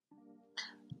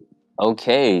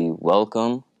Okay,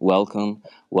 welcome.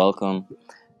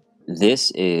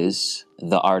 This is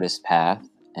The Artist Path,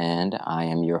 and I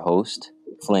am your host,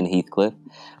 Flynn Heathcliff.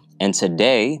 And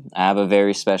today, I have a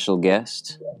very special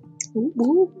guest,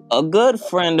 a good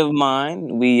friend of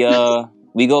mine. We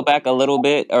go back a little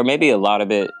bit, or maybe a lot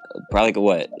of it,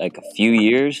 probably like a few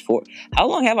years. How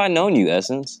long have I known you,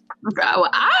 Essence? Bro,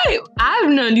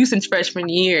 I've known you since freshman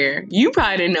year. You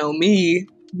probably didn't know me,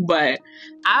 but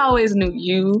I always knew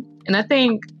you. And I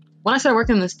think when I started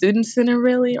working in the student center,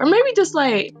 really, or maybe just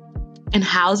like in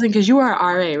housing, because you were an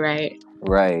RA, right?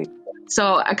 Right.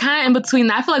 So I kind of in between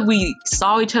that, I feel like we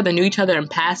saw each other, knew each other in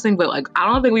passing, but like I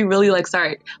don't think we really like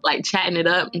started like chatting it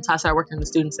up until I started working in the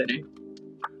student center.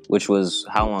 Which was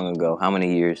how long ago? How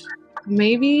many years?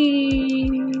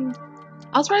 Maybe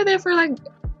I was right there for like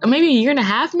maybe a year and a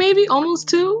half, maybe almost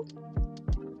two.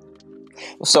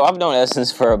 So I've known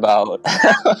Essence for about,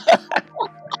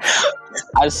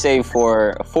 I'd say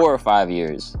for 4 or 5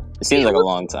 years. It seems like a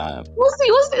long time. We'll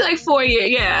see like 4 years,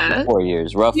 yeah. 4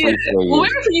 years, roughly 4 years. Well, where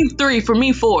for you 3? For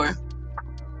me, 4.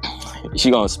 She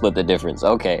gonna split the difference.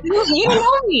 Okay. You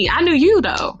know me. I knew you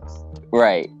though.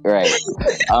 Right.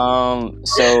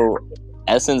 So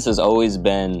Essence has always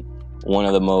been one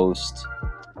of the most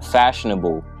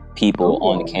fashionable people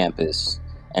on campus.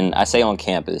 And I say on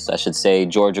campus, I should say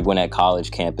Georgia Gwinnett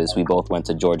College campus. We both went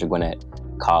to Georgia Gwinnett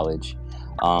College.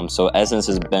 So Essence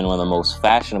has been one of the most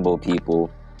fashionable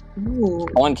people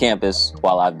on campus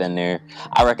while I've been there.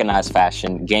 I recognize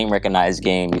fashion, game recognize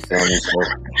game, you feel me? So,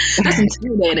 that's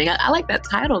intimidating. I like that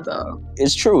title though.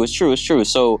 It's true.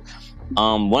 So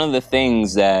one of the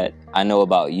things that I know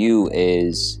about you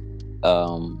is,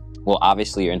 well,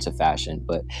 obviously you're into fashion,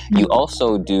 but you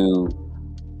also do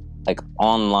like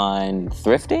online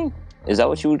thrifting. Is that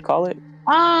what you would call it?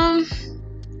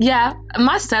 Yeah,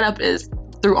 my setup is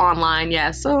through online.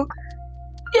 Yeah, so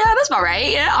yeah, that's about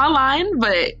right. Yeah, online,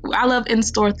 but I love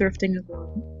in-store thrifting as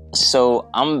well. So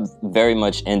I'm very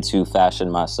much into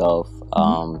fashion myself,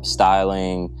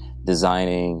 styling,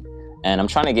 designing, and I'm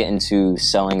trying to get into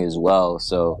selling as well.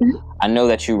 So I know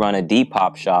that you run a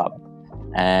Depop shop,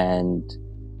 and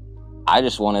I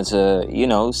just wanted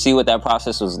to, see what that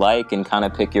process was like and kind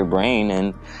of pick your brain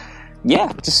and,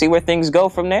 to see where things go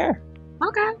from there.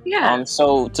 Okay, yeah.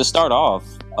 So to start off,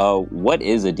 what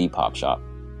is a Depop shop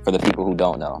for the people who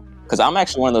don't know? Because I'm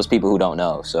actually one of those people who don't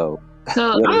know. So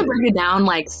I'm going to break it down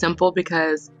like simple,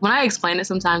 because when I explain it,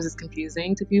 sometimes it's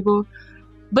confusing to people.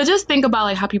 But just think about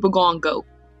like how people go on Go.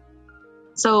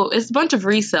 So it's a bunch of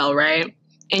resale, right?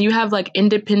 And you have like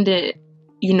independent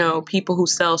people who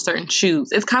sell certain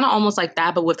shoes. It's kind of almost like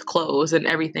that, but with clothes and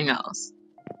everything else.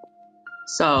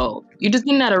 So you're just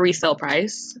getting at a resale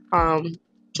price.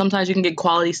 Sometimes you can get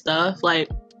quality stuff. Like,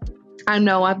 I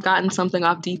know I've gotten something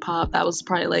off Depop that was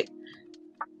probably like,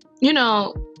 I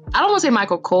don't want to say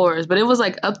Michael Kors, but it was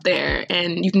like up there,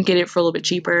 and you can get it for a little bit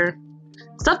cheaper.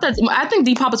 Stuff I think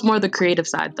Depop is more the creative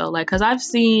side though. Like, cause I've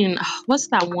seen, what's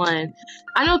that one?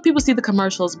 I know people see the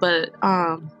commercials, but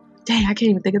dang, I can't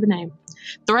even think of the name.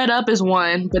 ThreadUp is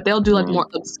one, but they'll do like more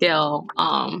upscale,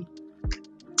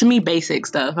 to me, basic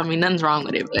stuff. I mean, nothing's wrong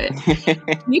with it, but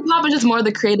Depop is just more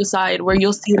the creative side, where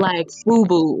you'll see like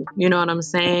FUBU, you know what I'm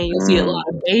saying? You'll see a lot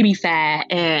of baby fat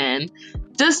and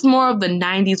just more of the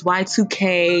 90s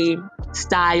Y2K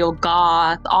style,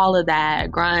 goth, all of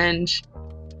that, grunge.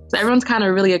 So everyone's kind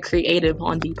of really a creative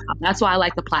on Depop. That's why I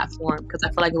like the platform, because I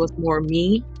feel like it was more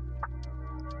me.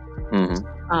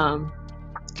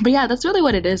 But yeah, that's really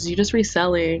what it is. You're just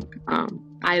reselling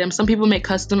items. Some people make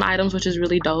custom items, which is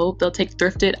really dope. They'll take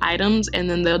thrifted items and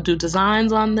then they'll do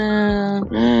designs on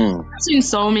them. I've seen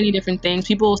so many different things.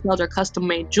 People sell their custom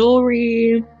made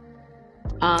jewelry.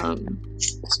 So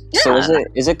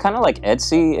is it kind of like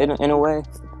Etsy in a way?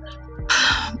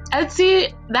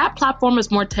 Etsy, that platform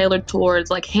is more tailored towards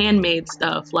like handmade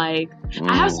stuff. Like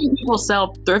I have seen people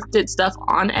sell thrifted stuff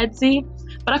on Etsy,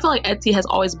 but I feel like Etsy has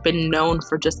always been known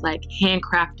for just like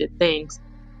handcrafted things.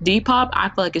 Depop, I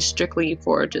feel like, is strictly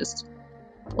for just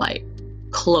like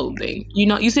clothing. You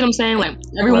see what I'm saying? Like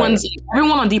everyone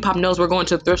on Depop knows we're going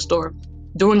to the thrift store,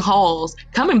 doing hauls,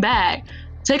 coming back,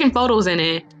 taking photos in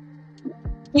it,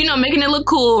 making it look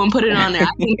cool and put it on there.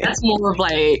 I think that's more of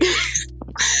like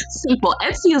simple.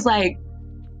 Etsy is like,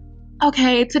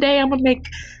 okay, today I'm gonna make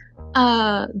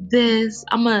this.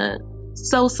 I'm gonna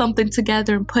sew something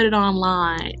together and put it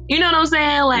online. You know what I'm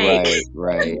saying? Like,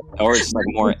 right. Or it's like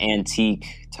more antique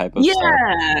type of stuff.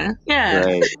 Yeah.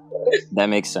 Right. That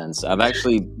makes sense. I've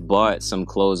actually bought some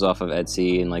clothes off of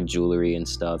Etsy and like jewelry and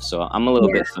stuff, so I'm a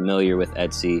little bit familiar with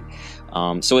Etsy.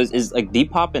 So is like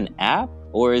Depop an app,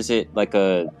 or is it like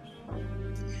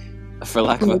for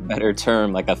lack of a better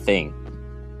term, like a thing?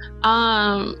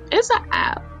 It's an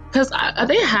app. Because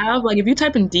they have, like, if you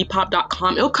type in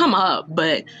Depop.com, it'll come up,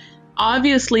 but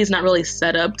obviously it's not really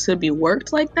set up to be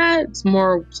worked like that. It's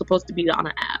more supposed to be on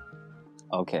an app.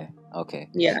 Okay.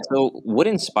 Yeah. So what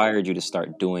inspired you to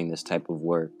start doing this type of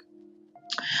work?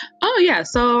 Oh, yeah.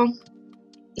 So,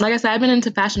 like I said, I've been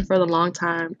into fashion for a long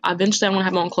time. Eventually, I want to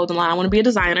have my own clothing line. I want to be a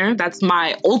designer. That's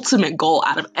my ultimate goal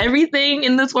out of everything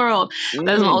in this world.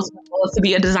 That is my ultimate goal, is to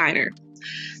be a designer.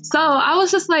 So I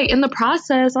was just like, in the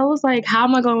process, I was like, how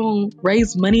am I going to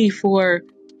raise money for,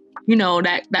 you know,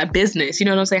 that business? You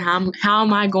know what I'm saying? How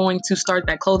am I going to start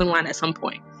that clothing line at some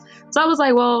point? So I was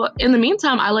like, well, in the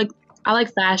meantime, I like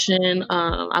fashion.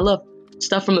 I love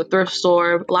stuff from the thrift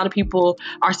store. A lot of people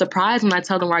are surprised when I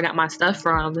tell them where I got my stuff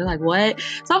from. They're like, what?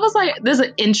 So I was like, there's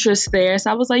an interest there.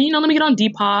 So I was like, let me get on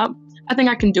Depop. I think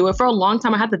I can do it. For a long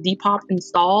time, I had the Depop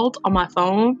installed on my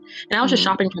phone, and I was just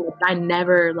shopping for it. I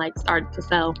never started to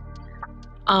sell.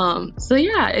 So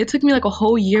yeah, it took me like a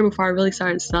whole year before I really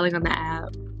started selling on the app.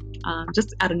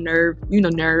 Just out of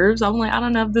nerves. I'm like, I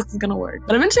don't know if this is gonna work,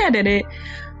 but eventually I did it.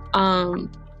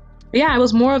 Yeah, it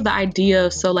was more of the idea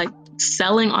of selling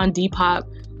on Depop,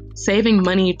 saving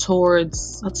money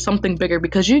towards something bigger,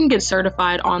 because you can get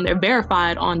certified on there,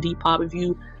 verified on Depop. If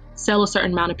you sell a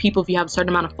certain amount of people, if you have a certain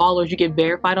amount of followers, you get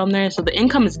verified on there. So the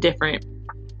income is different.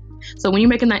 So when you're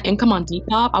making that income on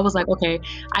Depop, I was like, okay,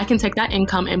 I can take that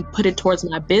income and put it towards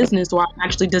my business, where I'm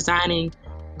actually designing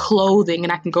clothing,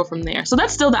 and I can go from there. So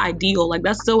that's still the ideal. Like,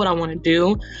 that's still what I want to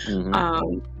do.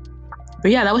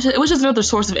 But yeah, it was just another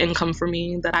source of income for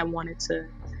me that I wanted to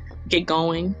get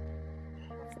going.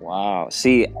 Wow.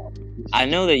 See, I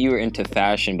know that you were into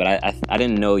fashion, but I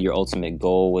didn't know your ultimate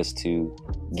goal was to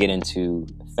get into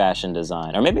fashion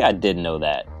design. Or maybe I did know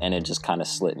that, and it just kind of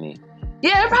slipped me.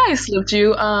 Yeah, it probably slipped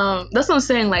you. That's what I'm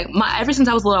saying. Like, ever since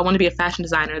I was little, I wanted to be a fashion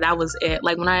designer. That was it.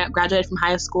 Like, when I graduated from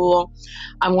high school,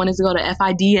 I wanted to go to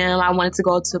FIDM. I wanted to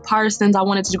go to Parsons. I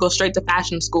wanted to go straight to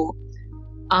fashion school.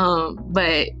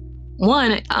 But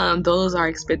one, those are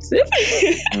expensive.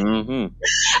 And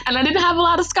I didn't have a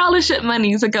lot of scholarship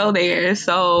money to go there.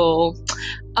 So,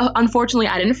 unfortunately,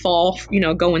 I didn't go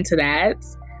into that.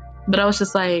 But I was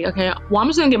just like, okay, well, I'm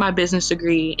just gonna get my business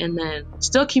degree and then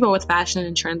still keep up with fashion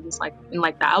and trends and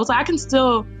like that. I was like, I can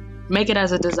still make it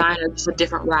as a designer, just a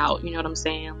different route. You know what I'm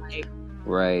saying? Like,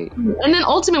 right. And then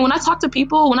ultimately, when I talk to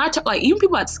people, even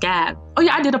people at SCAD. Oh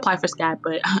yeah, I did apply for SCAD,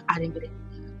 but I didn't get it.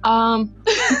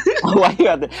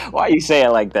 Why you say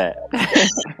it like that?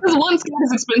 Because one, SCAD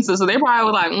is expensive, so they probably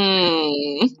were like,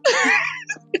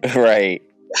 Right.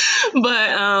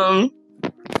 But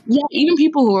yeah, even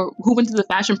people who went to the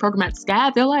fashion program at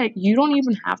SCAD, they're like, you don't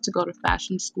even have to go to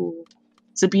fashion school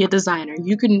to be a designer.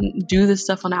 You can do this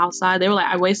stuff on the outside. They were like,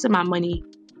 I wasted my money.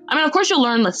 I mean, of course, you'll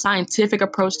learn the scientific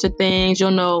approach to things.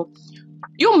 You'll know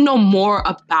more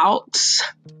about,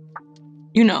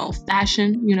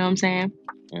 fashion. You know what I'm saying?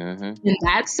 In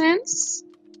that sense.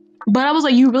 But I was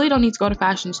like, you really don't need to go to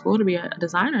fashion school to be a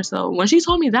designer. So when she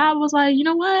told me that, I was like, you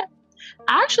know what?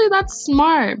 Actually, that's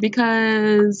smart,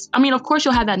 because, I mean, of course,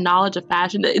 you'll have that knowledge of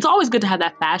fashion. It's always good to have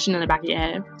that fashion in the back of your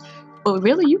head. But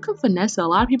really, you can finesse it. A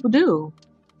lot of people do.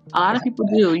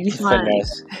 You find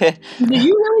you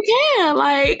really can.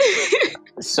 Like,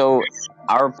 so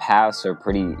our paths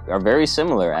are very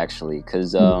similar, actually,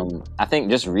 because I think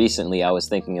just recently I was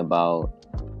thinking about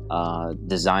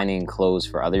designing clothes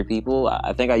for other people.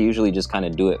 I think I usually just kind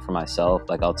of do it for myself.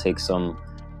 Like, I'll take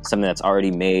something that's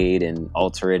already made and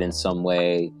alter it in some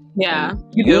way. Yeah.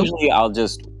 Usually I'll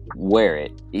just wear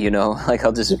it, like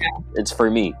it's for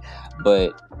me.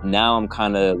 But now I'm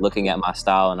kind of looking at my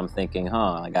style and I'm thinking,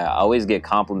 like, I always get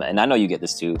compliments, and I know you get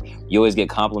this too. You always get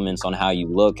compliments on how you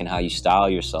look and how you style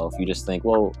yourself. You just think,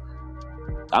 well,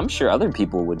 I'm sure other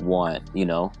people would want,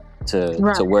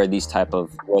 to wear this type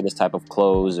of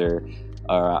clothes, or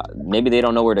maybe they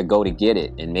don't know where to go to get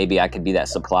it, and maybe I could be that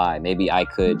supply. Maybe I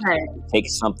could take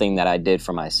something that I did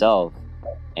for myself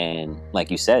and,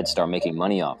 like you said, start making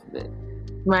money off of it.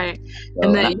 Right. So,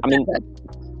 and then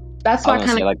that's why I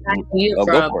kind of got the idea from.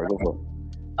 Go for it.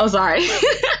 Oh, sorry.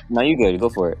 No, you good. Go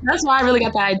for it. That's why I really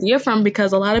got the idea from,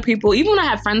 because a lot of people, even when I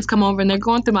have friends come over and they're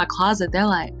going through my closet, they're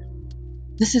like,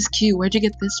 this is cute. Where'd you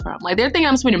get this from? Like, they're thinking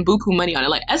I'm spending buku money on it.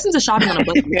 Like, Essence is shopping on a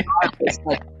budget.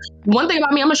 Like, one thing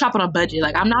about me, I'm gonna shop on a budget.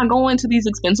 Like, I'm not going to these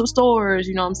expensive stores,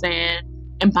 you know what I'm saying,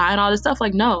 and buying all this stuff.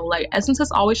 Like, no. Like, Essence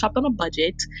has always shopped on a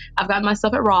budget. I've gotten my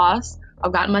stuff at Ross.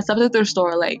 I've gotten my stuff at the thrift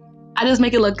store. Like, I just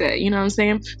make it look good, you know what I'm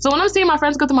saying? So when I'm seeing my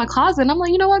friends go through my closet, and I'm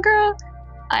like, you know what, girl?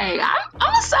 Like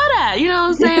I'm a sell that, you know what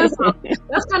I'm saying? So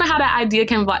that's kind of how that idea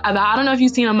came about. I don't know if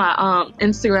you've seen on my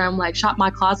Instagram, like shop my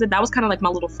closet. That was kind of like my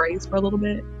little phrase for a little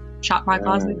bit. Shop my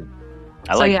closet.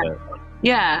 I like that.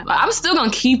 Yeah, I'm still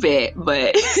gonna keep it,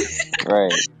 but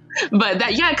right. But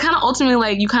that, yeah, kind of ultimately,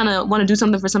 like, you kind of want to do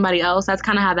something for somebody else. That's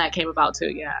kind of how that came about too.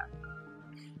 Yeah.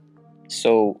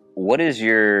 So, what is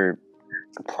your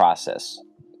process?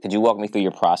 Could you walk me through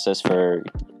your process for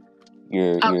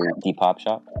your Depop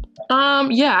shop?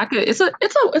 Yeah, I could. It's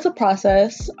a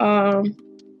process. Like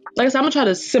I said, I'm gonna try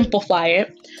to simplify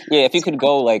it. Yeah, if you could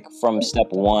go like from step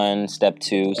 1, step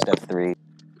 2, step 3.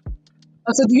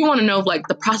 So, do you want to know like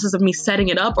the process of me setting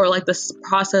it up, or like the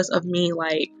process of me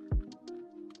like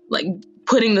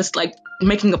putting this, like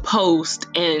making a post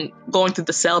and going through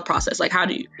the sale process? Like, how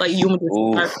do you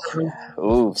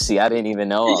Ooh, see, I didn't even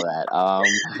know all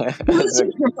that. What's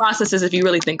the processes if you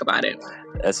really think about it?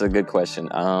 That's a good question.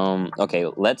 Okay,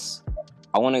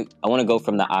 I want to go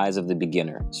from the eyes of the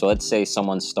beginner. So let's say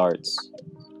someone starts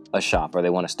a shop, or they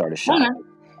want to start a shop.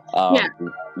 Yeah.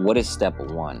 What is step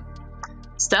 1?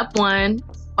 Step 1,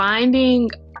 finding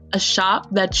a shop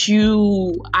that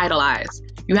you idolize.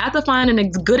 You have to find a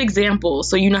good example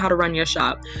so you know how to run your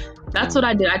shop. That's what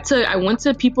I did. I went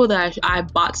to people that I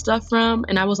bought stuff from,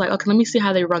 and I was like, okay, let me see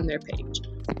how they run their page.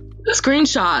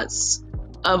 Screenshots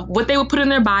of what they would put in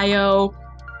their bio,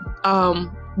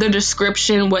 their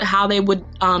description, how they would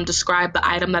describe the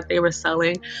item that they were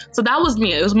selling. So that was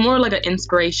me. It was more like an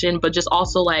inspiration, but just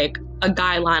also like a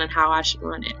guideline on how I should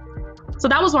run it. So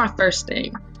that was my first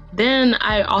thing. Then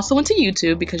I also went to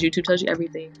YouTube, because YouTube tells you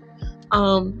everything.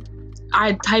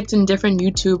 I typed in different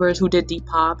YouTubers who did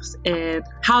Depops and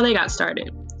how they got started.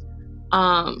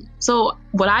 So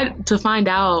to find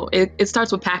out, it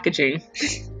starts with packaging.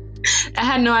 I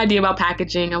had no idea about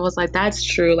packaging. I was like, that's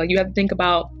true. Like, you have to think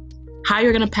about how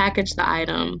you're going to package the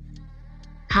item,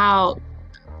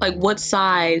 like what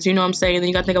size, you know what I'm saying? And then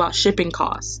you got to think about shipping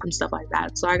costs and stuff like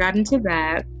that. So I got into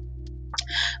that.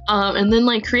 And then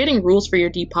like creating rules for your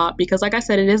Depop, because like I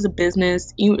said, it is a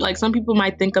business. Like, some people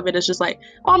might think of it as just like,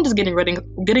 oh, I'm just getting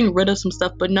rid of some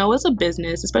stuff, but no, it's a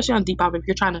business, especially on Depop if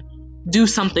you're trying to do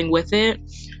something with it.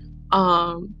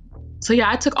 So yeah,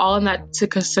 I took all of that to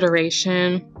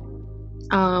consideration.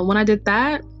 When I did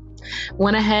that,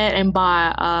 went ahead and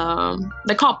bought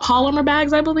they call polymer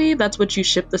bags, I believe. That's what you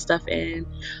ship the stuff in.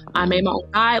 I made my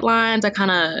own guidelines. I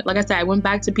kind of, like I said, I went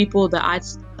back to people that I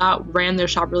thought ran their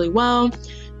shop really well,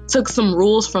 took some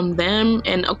rules from them,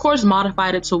 and of course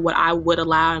modified it to what I would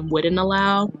allow and wouldn't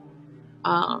allow.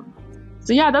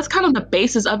 So yeah, that's kind of the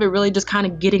basis of it, really just kind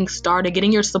of getting started,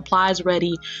 getting your supplies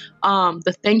ready.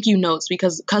 The thank you notes,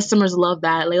 because customers love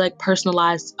that. They like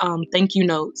personalized thank you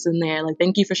notes in there. Like,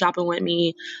 thank you for shopping with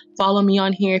me. Follow me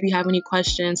on here if you have any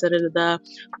questions.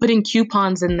 Putting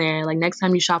coupons in there. Like, next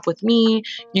time you shop with me,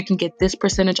 you can get this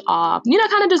percentage off. You know,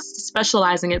 kind of just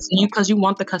specializing it because you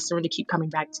want the customer to keep coming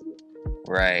back to you.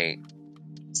 Right.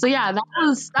 So yeah, that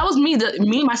was me.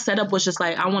 My setup was just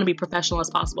like, I want to be professional as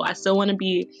possible. I still want to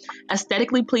be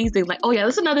aesthetically pleasing. Like, oh yeah,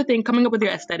 that's another thing, coming up with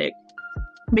your aesthetic.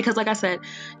 Because like I said,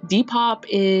 Depop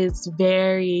is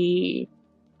very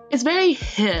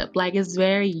hip. Like, it's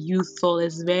very youthful.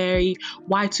 It's very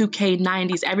Y2K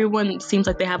 90s. Everyone seems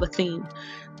like they have a theme.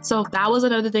 So that was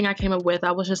another thing I came up with.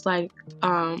 I was just like,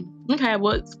 okay,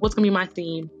 what's gonna be my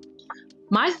theme?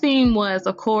 My theme was,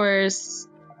 of course,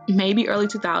 maybe early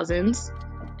 2000s.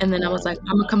 And then I was like,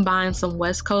 I'm gonna combine some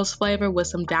West Coast flavor with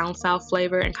some down South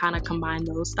flavor and kind of combine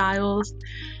those styles.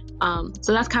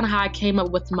 So that's kind of how I came up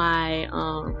with my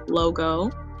logo.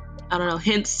 I don't know,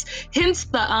 hence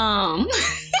the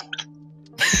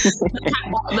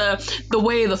the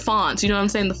way the fonts. You know what I'm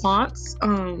saying? The fonts.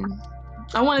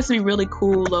 I want it to be really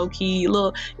cool, low key,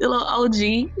 little OG.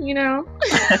 You know.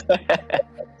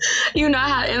 You know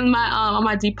how in my on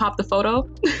my Depop the photo,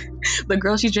 the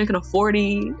girl, she's drinking a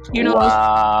 40. You know,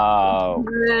 wow.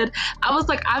 Good. I was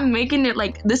like, I'm making it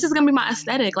like, this is gonna be my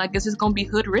aesthetic. Like, this is gonna be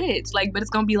hood rich. Like, but it's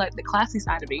gonna be like the classy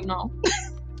side of it. You know.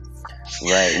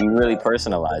 Right. You really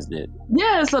personalized it.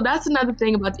 Yeah. So that's another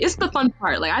thing it's the fun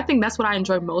part. Like, I think that's what I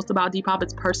enjoy most about Depop.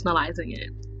 It's personalizing it.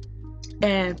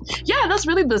 And yeah, that's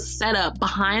really the setup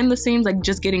behind the scenes. Like,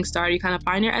 just getting started. You kind of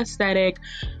find your aesthetic.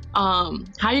 How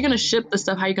you're gonna ship the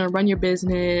stuff, how you're gonna run your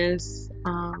business,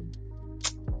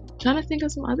 trying to think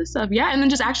of some other stuff. Yeah, and then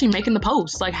just actually making the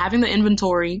posts, like having the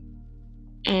inventory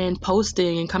and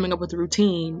posting and coming up with a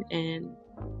routine, and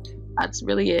that's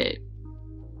really it.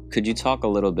 Could you talk a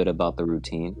little bit about the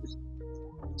routine?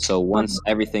 So once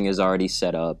everything is already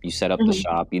set up, you set up the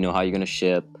shop, you know how you're gonna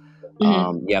ship,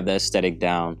 you have the aesthetic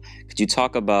down. Could you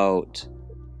talk about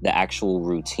the actual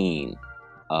routine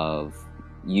of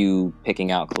you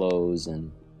picking out clothes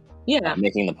and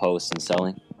making the posts and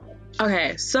selling?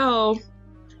 Okay, so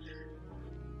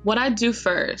what I do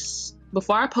first,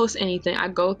 before I post anything, I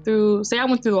go through, say I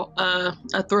went through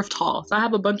a thrift haul. So I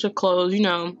have a bunch of clothes, you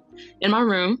know, in my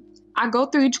room. I go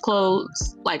through each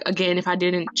clothes, like, again, if I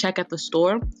didn't check at the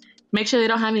store, make sure they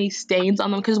don't have any stains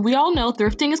on them, because we all know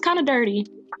thrifting is kind of dirty.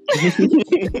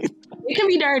 It can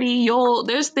be dirty.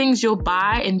 There's things you'll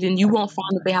buy and then you won't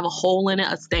find that they have a hole in it,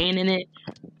 a stain in it,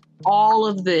 all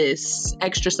of this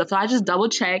extra stuff. So I just double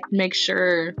check, make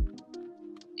sure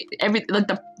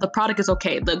the product is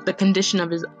okay, the condition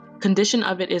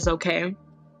of it is okay.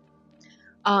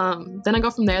 Then I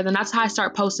go from there. Then that's how I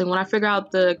start posting. When I figure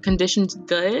out the condition's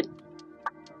good,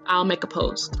 I'll make a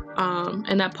post.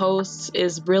 And that post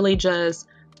is really just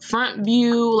front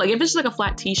view. Like if it's just like a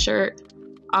flat t-shirt,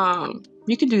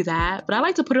 you can do that, but I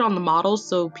like to put it on the model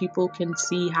so people can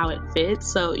see how it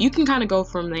fits. So you can kind of go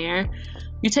from there.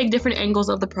 You take different angles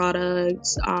of the product.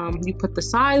 You put the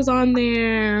size on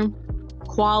there,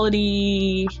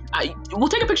 quality. We'll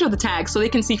take a picture of the tag so they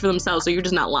can see for themselves, so you're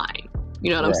just not lying. You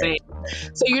know what I'm saying?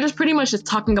 So you're just pretty much just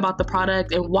talking about the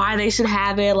product and why they should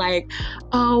have it. Like,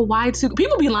 oh,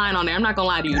 people be lying on there. I'm not gonna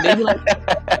lie to you. They be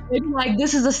like,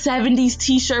 this is a 70s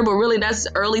t-shirt, but really that's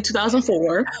early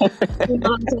 2004. You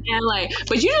know what I'm saying? Like,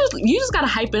 but you just gotta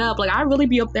hype it up. Like, I really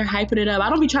be up there hyping it up.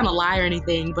 I don't be trying to lie or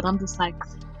anything, but I'm just like,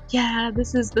 yeah,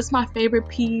 this is my favorite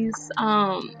piece.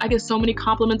 I get so many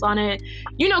compliments on it.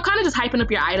 You know, kind of just hyping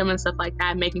up your item and stuff like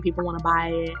that, making people want to buy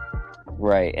it.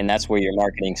 Right, and that's where your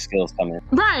marketing skills come in.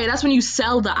 Right, that's when you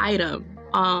sell the item.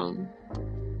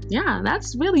 Yeah,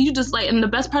 that's really, you just like, and the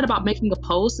best part about making a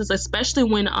post is, especially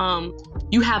when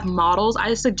you have models,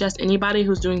 I suggest anybody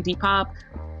who's doing Depop,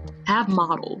 have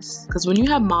models. Because when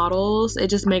you have models, it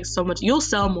just makes so much, you'll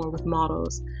sell more with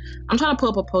models. I'm trying to pull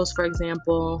up a post, for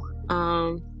example.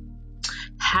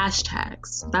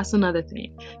 Hashtags, that's another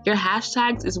thing. Your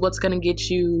hashtags is what's going to get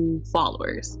you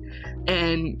followers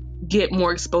and get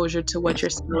more exposure to what you're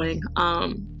selling.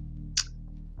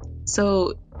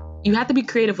 So you have to be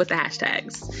creative with the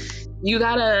hashtags.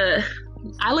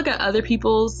 I look at other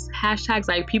people's hashtags,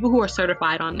 like people who are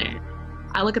certified on there.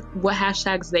 I look at what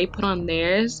hashtags they put on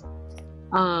theirs,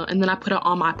 and then I put it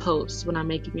on my posts when I'm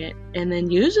making it. And then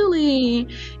usually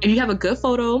if you have a good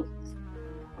photo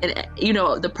and, you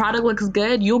know, the product looks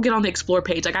good, you'll get on the explore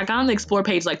page. Like, I got on the explore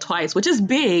page like twice, which is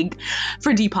big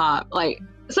for Depop. Like,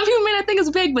 some people may not think it's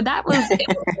big, but it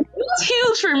was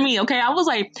huge for me. Okay, I was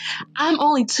like, I'm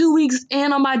only 2 weeks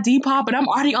in on my Depop, but I'm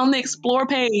already on the explore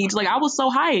page. Like, I was so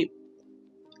hyped.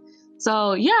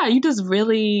 So yeah, you just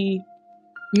really,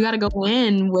 you got to go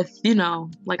in with, you know,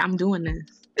 like, I'm doing this.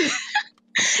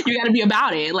 You got to be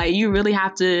about it. Like, you really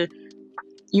have to,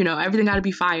 you know, everything got to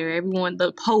be fire. Everyone,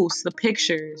 the posts, the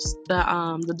pictures,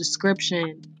 the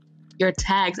description, your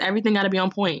tags, everything got to be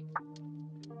on point.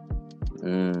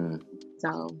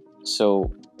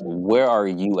 So where are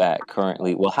you at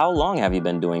currently? Well, how long have you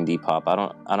been doing Depop?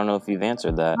 I don't know if you've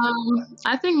answered that.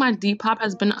 I think my Depop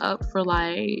has been up for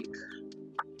like,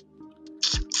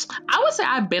 I would say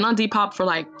I've been on Depop for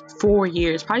like 4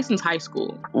 years, probably since high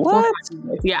school. What?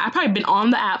 Yeah, I've probably been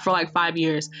on the app for like 5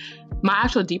 years. My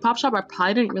actual Depop shop, I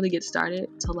probably didn't really get started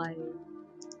till like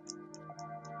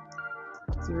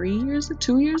 2 years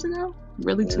ago.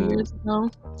 Really 2 years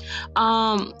ago.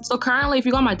 So currently, if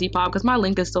you go on my Depop, because my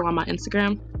link is still on my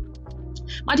Instagram,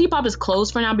 my Depop is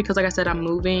closed for now because, like I said, I'm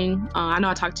moving. I know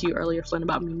I talked to you earlier, Flynn,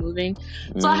 about me moving.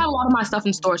 So I have a lot of my stuff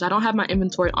in storage. I don't have my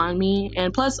inventory on me,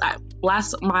 and plus,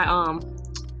 last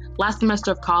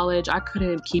semester of college, I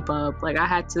couldn't keep up. Like, I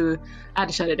had to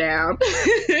shut it down.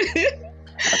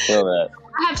 I feel that.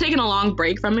 I have taken a long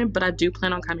break from it, but I do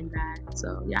plan on coming back.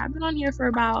 So yeah, I've been on here for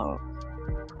about,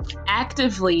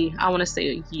 actively, I want to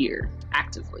say a year.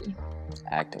 Actively.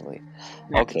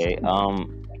 Okay.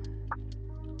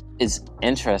 It's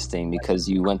interesting because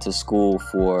you went to school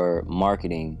for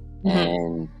marketing,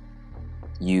 and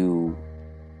you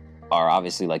are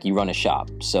obviously, like, you run a shop,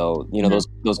 so you know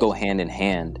those go hand in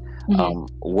hand.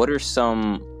 What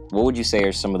would you say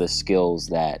are some of the skills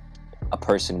that a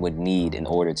person would need in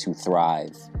order to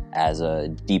thrive as a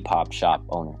Depop shop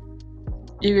owner?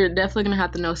 You're definitely gonna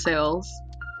have to know sales,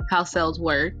 how sales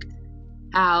work,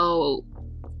 how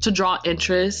to draw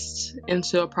interest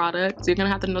into a product. So you're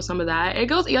gonna have to know some of that. It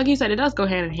goes, like you said, it does go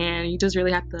hand in hand. You just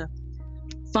really have to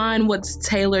find what's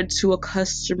tailored to a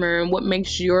customer and what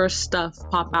makes your stuff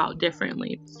pop out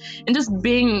differently. And just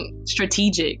being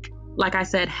strategic. Like I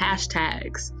said,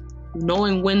 hashtags,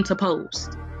 knowing when to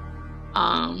post,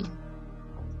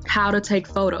 how to take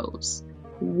photos,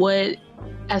 what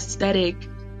aesthetic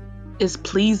is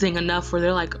pleasing enough where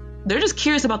they're like, they're just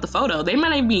curious about the photo. They might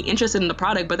not even be interested in the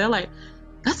product, but they're like,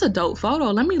 that's a dope photo.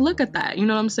 Let me look at that. You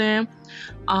know what I'm saying?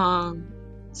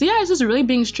 So yeah, it's just really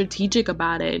being strategic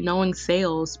about it, knowing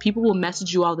sales. People will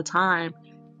message you all the time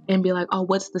and be like, oh,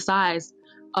 what's the size?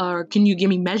 Or can you give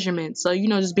me measurements? So, you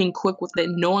know, just being quick with it,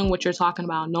 knowing what you're talking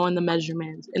about, knowing the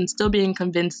measurements, and still being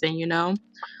convincing, you know?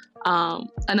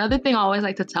 Another thing I always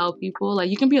like to tell people, like,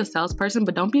 you can be a salesperson,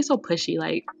 but don't be so pushy.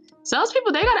 Like,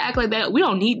 salespeople, they gotta act like that. We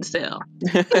don't need to sell.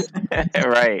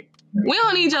 Right. We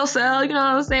don't need your sell, you know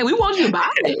what I'm saying? We want you to buy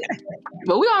it,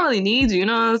 but we don't really need you, you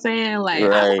know what I'm saying? Like,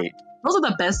 right. Those are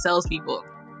the best salespeople,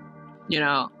 you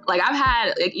know? Like, I've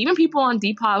had, like, even people on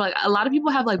Depop, like, a lot of people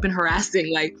have, like, been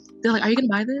harassing. Like, they're like, are you gonna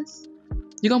buy this?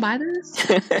 You gonna buy this?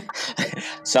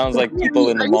 Sounds like people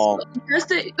in the mall.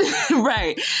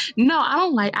 Right. No,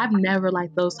 I've never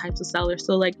liked those types of sellers.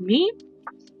 So, like, me,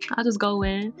 I just go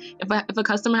in. If a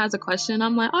customer has a question,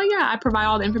 I'm like, oh, yeah, I provide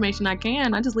all the information I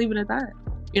can. I just leave it at that.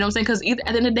 You know what I'm saying? Because at the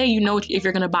end of the day, you know if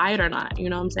you're going to buy it or not.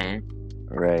 You know what I'm saying?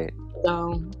 Right.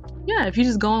 So, yeah, if you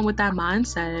just go in with that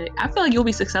mindset, I feel like you'll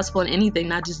be successful in anything,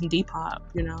 not just in Depop.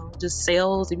 You know, just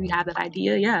sales. If you have that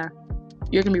idea, yeah,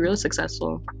 you're going to be really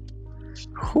successful.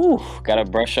 Whew, gotta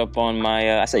brush up on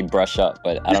my, I say brush up,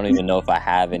 but I don't even know if I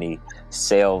have any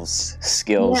sales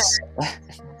skills.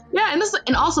 Yeah,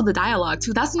 and also the dialogue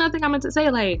too. That's another thing I meant to say.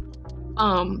 Like,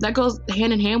 that goes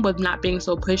hand in hand with not being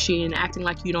so pushy and acting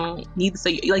like you don't need to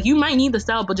say. Like, you might need to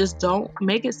sell, but just don't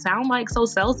make it sound like so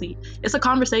salesy. It's a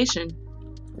conversation.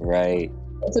 Right.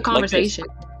 It's a conversation.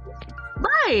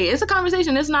 Right. It's a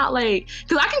conversation. It's not like,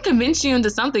 because I can convince you into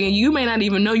something and you may not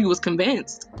even know you was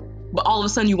convinced, but all of a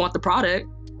sudden you want the product.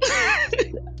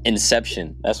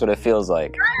 Inception. That's what it feels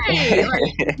like. Right.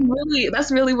 Like,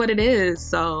 that's really what it is.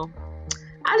 So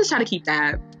I just try to keep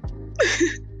that.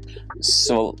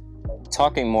 So,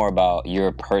 talking more about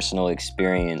your personal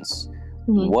experience,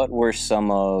 what were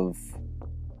some of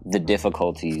the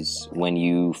difficulties when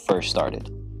you first started?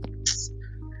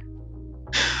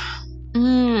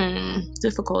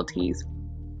 Difficulties.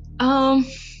 I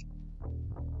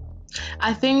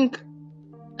think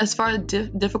as far as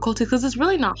difficulties, because it's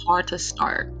really not hard to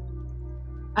start.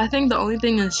 I think the only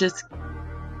thing is just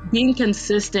being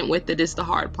consistent with it is the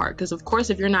hard part. Because of course,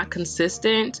 if you're not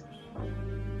consistent,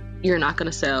 you're not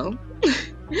gonna sell.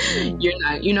 You're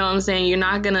not, you know what I'm saying? You're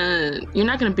not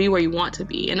gonna be where you want to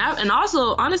be. And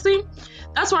also, honestly,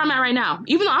 that's where I'm at right now.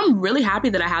 Even though I'm really happy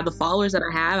that I have the followers that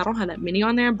I have, I don't have that many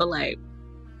on there, but like,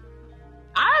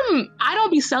 I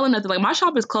don't be selling nothing. Like, my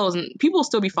shop is closed and people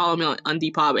still be following me on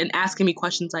Depop and asking me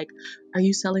questions like, are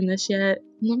you selling this yet?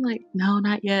 And I'm like, no,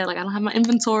 not yet. Like, I don't have my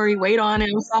inventory. Wait on it.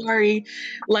 I'm sorry.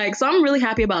 Like, so I'm really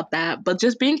happy about that. But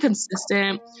just being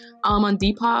consistent on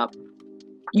Depop,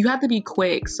 you have to be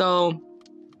quick. So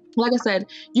like I said,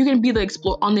 you can be on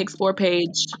the explore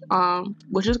page,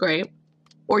 which is great.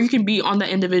 Or you can be on the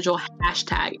individual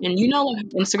hashtag. And you know how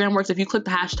Instagram works. If you click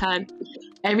the hashtag,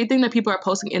 everything that people are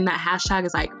posting in that hashtag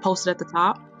is like posted at the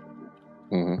top.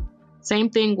 Mm-hmm. Same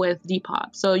thing with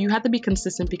Depop. So you have to be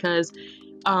consistent because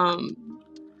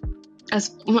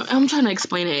as I'm trying to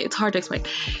explain it, it's hard to explain.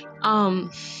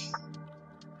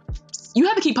 You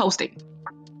have to keep posting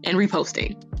and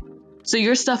reposting. So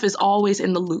your stuff is always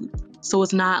in the loop. So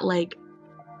it's not like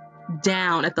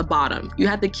down at the bottom. You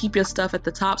have to keep your stuff at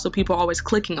the top so people are always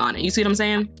clicking on it. You see what I'm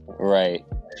saying? Right.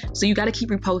 So you got to keep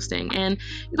reposting. And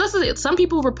listen, some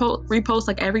people repost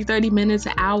like every 30 minutes,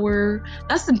 an hour.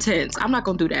 That's intense. I'm not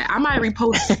going to do that. I might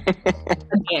repost a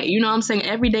day. You know what I'm saying?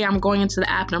 Every day I'm going into the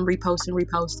app and I'm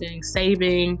reposting,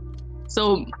 saving.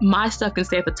 So my stuff can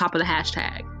stay at the top of the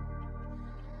hashtag.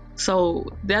 So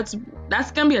that's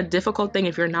gonna be a difficult thing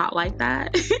if you're not like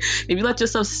that. If you let your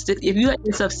stuff sit,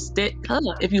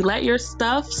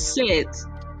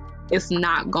 it's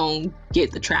not gonna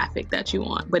get the traffic that you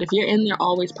want. But if you're in there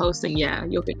always posting, yeah,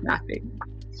 you'll get traffic.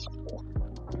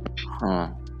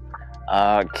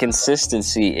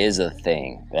 Consistency is a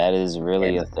thing. That is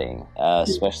really a thing,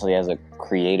 especially as a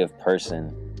creative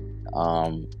person.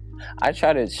 I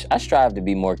strive to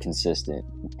be more consistent.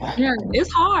 Yeah,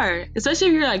 it's hard, especially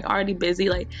if you're like already busy.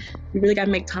 Like, you really gotta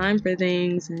make time for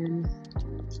things. And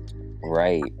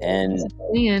right. And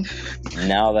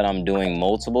now that I'm doing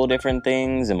multiple different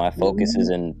things and my focus is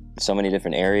in so many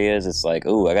different areas, it's like,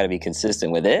 ooh, I gotta be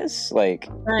consistent with this. Like,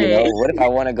 right. You know, what if I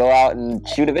want to go out and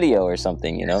shoot a video or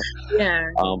something, you know? Yeah.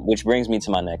 Which brings me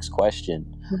to my next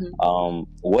question. Mm-hmm.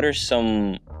 What are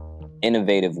some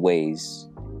innovative ways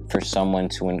for someone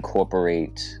to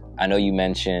incorporate? I know you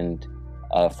mentioned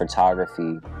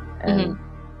photography and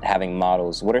having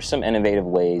models. What are some innovative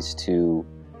ways to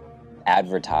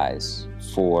advertise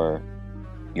for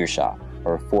your shop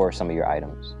or for some of your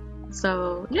items?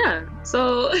 So yeah,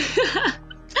 so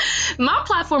my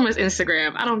platform is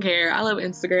Instagram. I don't care. I love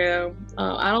Instagram.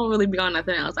 I don't really be on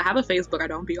nothing else. I have a Facebook. I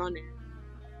don't be on there.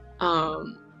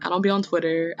 I don't be on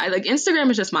Twitter. I like Instagram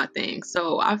is just my thing.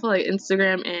 So I feel like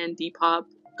Instagram and Depop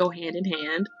go hand in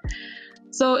hand.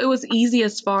 So it was easy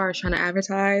as far as trying to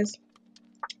advertise.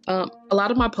 A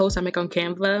lot of my posts I make on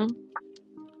Canva.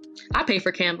 I pay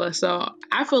for Canva, so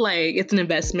I feel like it's an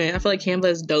investment. I feel like Canva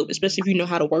is dope, especially if you know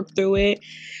how to work through it.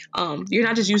 You're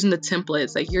not just using the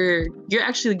templates. Like you're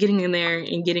actually getting in there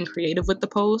and getting creative with the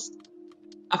post.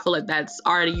 I feel like that's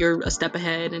already, you're a step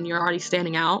ahead and you're already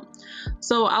standing out.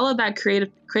 So all of that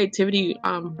creativity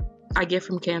I get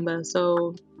from Canva.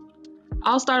 So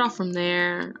I'll start off from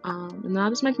there, and then I'll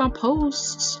just make my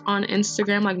posts on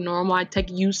Instagram like normal. I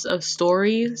take use of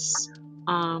stories.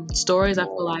 Stories I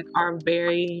feel like are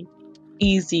very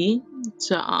easy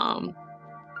to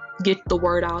get the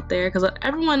word out there, because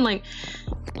everyone, like,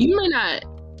 you might not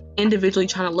individually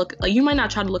try to look, like, you might not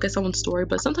try to look at someone's story,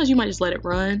 but sometimes you might just let it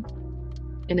run,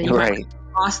 and then you might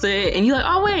lost it, and you're like,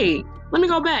 oh wait, let me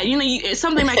go back. You know,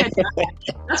 something might catch you.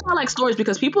 That's why I like stories,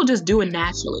 because people just do it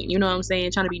naturally. You know what I'm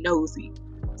saying? Trying to be nosy.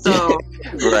 So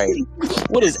right.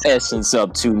 What is Essence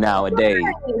up to nowadays?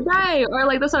 Right. Or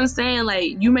like that's what I'm saying.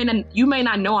 Like you may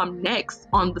not know I'm next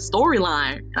on the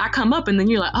storyline. And I come up and then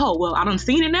you're like, oh well, I done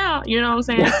seen it now. You know what I'm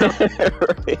saying? So,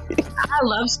 right. I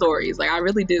love stories. Like I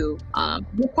really do. Of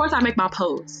course I make my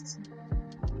posts.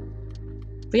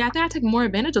 But yeah, I think I take more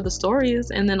advantage of the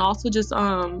stories, and then also just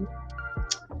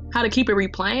how to keep it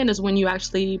replaying is when you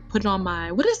actually put it on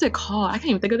my, what is it called? I can't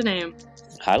even think of the name.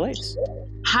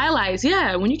 Highlights,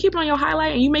 yeah. When you keep it on your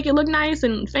highlight and you make it look nice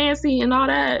and fancy and all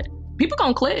that, people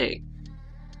gonna click.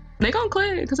 They gonna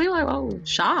click because they like, oh,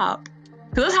 shop.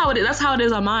 Because that's how it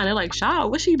is on mine. They're like,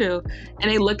 shop, what she do? And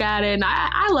they look at it, and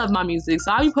I love my music,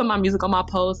 so I'll be putting my music on my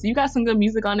post. You got some good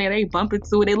music on there, they bumping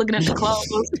to it, they looking at the clothes.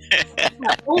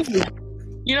 Like, oh.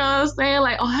 You know what I'm saying?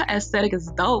 Like, oh, her aesthetic is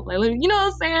dope. Like, you know what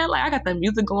I'm saying? Like, I got the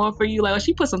music going for you. Like, oh,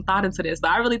 she put some thought into this. So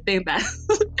I really think that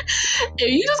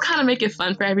if you just kind of make it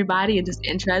fun for everybody and just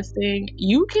interesting,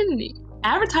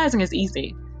 advertising is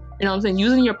easy. You know what I'm saying?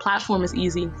 Using your platform is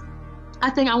easy.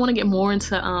 I think I want to get more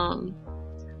into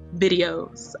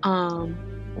videos.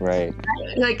 Right.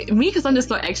 Like me, because I'm just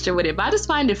so extra with it, but I just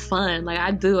find it fun. Like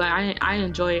I do. I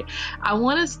enjoy it. I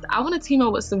want to team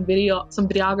up with some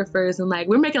videographers, and like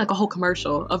we're making like a whole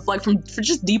commercial of like for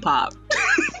just Depop.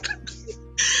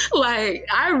 Like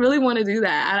I really want to do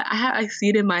that. I see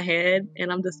it in my head,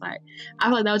 and I'm just like, I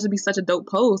feel like that would just be such a dope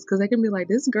post, because they can be like,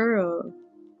 this girl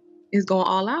is going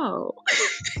all out.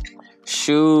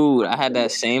 Shoot, I had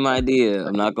that same idea.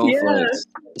 I'm not gonna flex.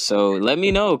 So let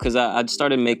me know, because I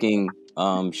started making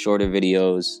shorter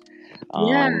videos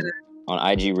on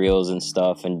IG Reels and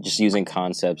stuff, and just using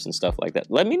concepts and stuff like that.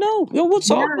 Let me know. Yo, we'll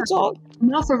talk.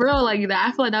 No, for real, like that.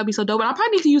 I feel like that'd be so dope. And I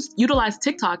probably need to utilize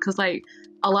TikTok, because like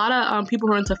a lot of people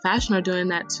who are into fashion are doing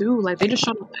that too. Like they just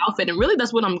show the outfit, and really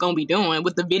that's what I'm gonna be doing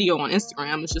with the video on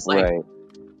Instagram. It's just like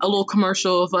a little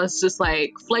commercial of us just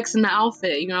like flexing the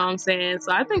outfit. You know what I'm saying?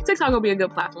 So I think TikTok will be a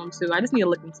good platform too. I just need to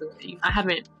look into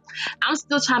it. I'm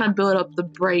still trying to build up the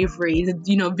bravery to,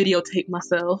 videotape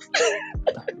myself.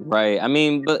 Right. I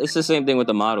mean, but it's the same thing with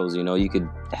the models. You know, you could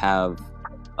have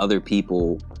other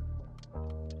people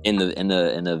in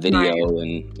the video,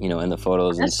 right, and in the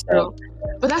photos and stuff. True.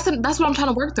 But that's what I'm trying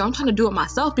to work through. I'm trying to do it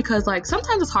myself, because like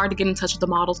sometimes it's hard to get in touch with the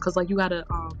models, because like you gotta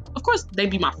of course they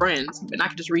be my friends and I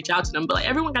can just reach out to them, but like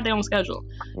everyone got their own schedule,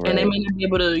 right, and they may not be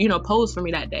able to pose for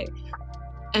me that day.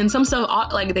 And some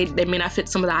stuff, like they may not fit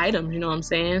some of the items, you know what I'm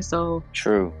saying? So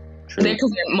true.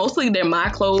 Because mostly they're my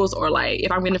clothes, or like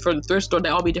if I'm getting it from the thrift store, they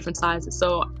all be different sizes.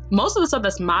 So most of the stuff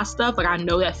that's my stuff, like I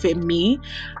know that fit me,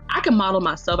 I can model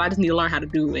myself. I just need to learn how to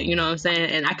do it, you know what I'm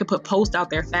saying? And I could put posts out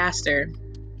there faster.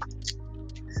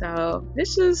 So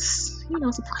it's just,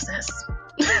 it's a process.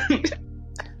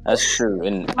 That's true.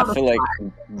 And I feel like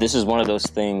this is one of those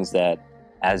things that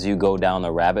as you go down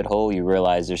the rabbit hole, you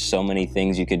realize there's so many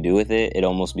things you could do with it. It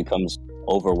almost becomes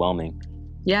overwhelming.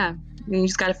 Yeah. You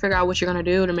just got to figure out what you're going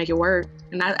to do to make it work.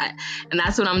 And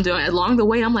that's what I'm doing. Along the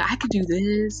way, I'm like, I could do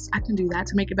this. I can do that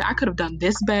to make it better. I could have done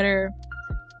this better.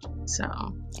 So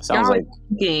sounds like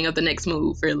thinking of the next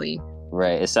move, really.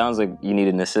 Right. It sounds like you need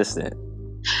an assistant.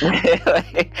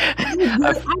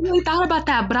 I really thought about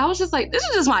that, but I was just like, this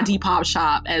is just my Depop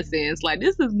shop essence. Like,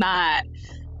 this is not.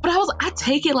 But I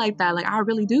take it like that. Like, I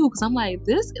really do. Because I'm like,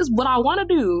 this is what I want to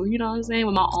do. You know what I'm saying?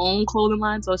 With my own clothing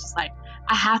line. So it's just like,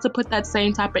 I have to put that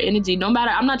same type of energy. No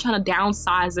matter, I'm not trying to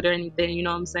downsize it or anything. You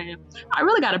know what I'm saying? I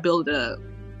really got to build it up.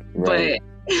 Right.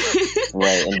 But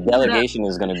right. And delegation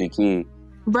is going to be key.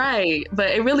 Right.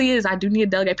 But it really is. I do need a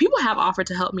delegate. People have offered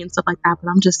to help me and stuff like that, but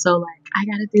I'm just so like, I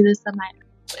gotta do this. I'm like,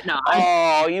 but no,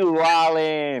 Oh, you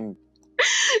wildin'.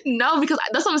 no, because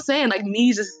that's what I'm saying. Like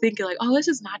me just thinking like, oh, it's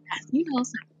just not that, it's not.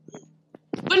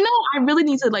 But no, I really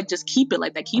need to like just keep it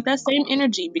like that. Keep that same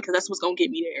energy because that's what's gonna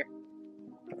get me there.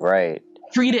 Right.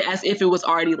 Treat it as if it was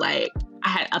already like I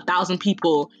had 1,000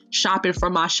 people shopping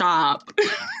from my shop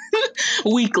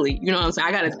weekly. You know what I'm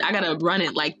saying? I gotta run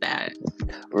it like that.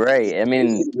 Right. I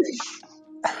mean,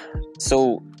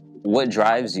 so what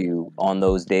drives you on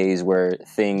those days where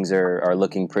things are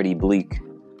looking pretty bleak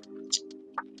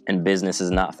and business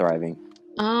is not thriving?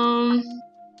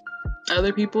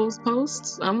 Other people's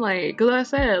posts. I'm like, because I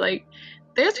said, like,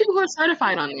 there's people who are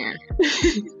certified on there.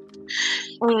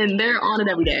 And they're on it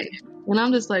every day. And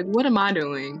I'm just like, what am I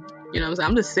doing? You know what I'm saying?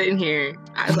 I'm just sitting here.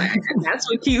 I was like, that's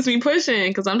what keeps me pushing.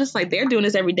 Because I'm just like, they're doing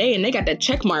this every day and they got that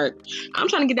check mark. I'm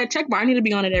trying to get that check mark. I need to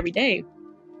be on it every day.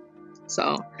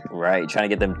 So. Right. Trying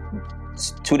to get them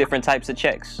 2 different types of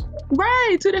checks.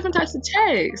 Right. 2 different types of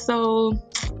checks. So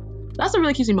that's what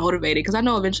really keeps me motivated because I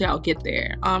know eventually I'll get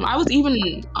there.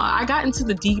 I got into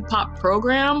the Depop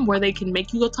program where they can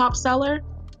make you a top seller.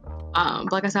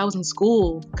 But like I said, I was in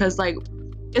school because like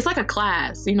it's like a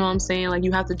class, you know what I'm saying? Like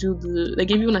you have to do they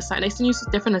give you they send you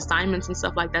different assignments and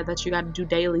stuff like that you got to do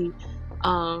daily.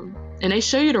 And they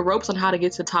show you the ropes on how to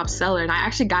get to top seller. And I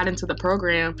actually got into the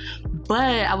program, but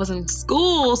I was in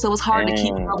school, so it was hard to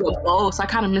keep up with both. So I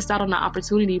kind of missed out on the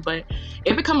opportunity. But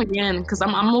if it come again, because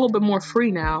I'm a little bit more free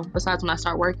now, besides when I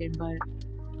start working. But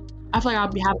I feel like I'll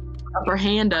be having the upper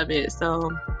hand of it.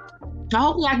 So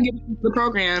hopefully I can get into the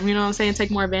program, you know what I'm saying, take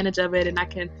more advantage of it, and I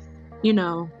can,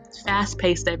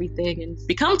 fast-paced everything and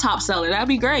become top seller. That'd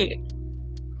be great.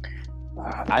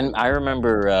 I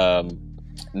remember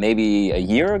maybe a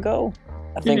year ago.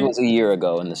 I think it was a year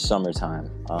ago in the summertime.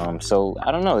 So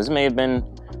I don't know. This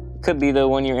could be the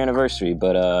 1-year anniversary.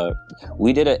 But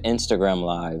we did an Instagram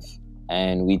live,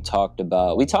 and we talked a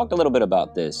little bit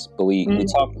about this, but we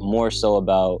talked more so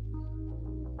about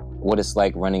what it's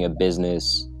like running a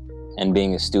business and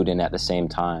being a student at the same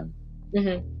time.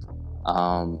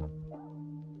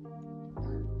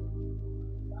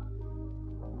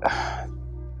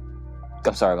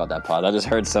 I'm sorry about that pause. I just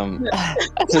heard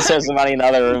somebody in the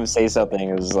other room say something.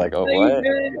 It was like, oh, what?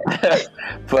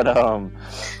 But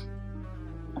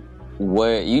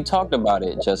what you talked about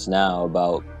it just now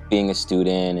about being a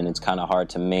student and it's kind of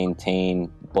hard to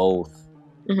maintain both.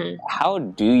 How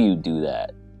do you do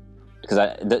that?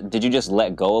 Because did you just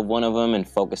let go of one of them and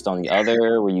focused on the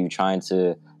other? Were you trying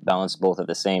to balance both at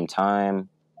the same time?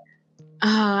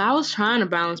 I was trying to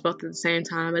balance both at the same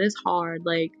time, but it's hard.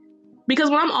 Like, because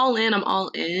when I'm all in, I'm all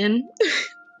in.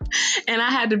 And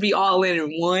I had to be all in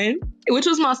one, which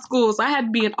was my school. So I had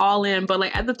to be an all in. But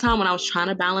like at the time when I was trying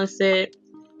to balance it,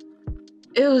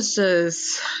 it's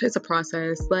a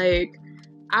process. Like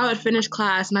I would finish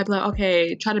class and I'd be like,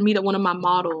 okay, try to meet up one of my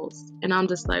models. And I'm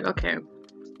just like, okay,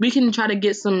 we can try to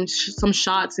get some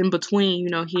shots in between,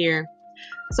 here.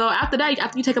 So after that,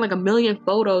 after you taking like 1 million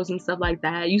photos and stuff like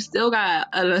that, you still got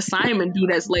an assignment due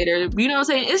that's later. You know what I'm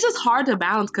saying? It's just hard to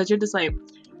balance because you're just like,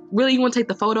 really, you want to take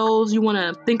the photos, you want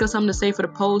to think of something to say for the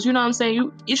post. You know what I'm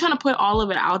saying? You're trying to put all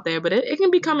of it out there, but it can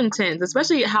become intense,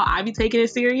 especially how I be taking it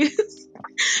serious.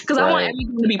 Because I want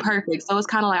everything to be perfect. So it's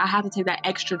kind of like I have to take that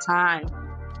extra time.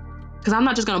 Because I'm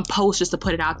not just going to post just to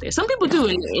put it out there. Some people do,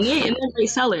 and they're great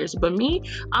sellers. But me,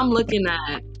 I'm looking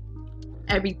at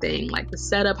everything, like the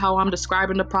setup, how I'm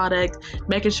describing the product,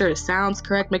 making sure it sounds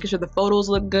correct, making sure the photos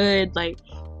look good. Like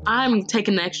I'm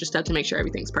taking the extra step to make sure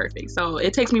everything's perfect. So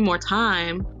it takes me more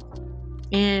time.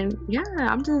 And yeah,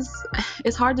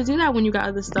 it's hard to do that when you got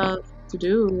other stuff to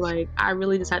do. Like I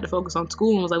really just had to focus on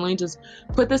school and was like, let me just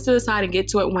put this to the side and get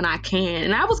to it when I can.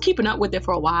 And I was keeping up with it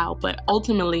for a while, but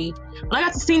ultimately when I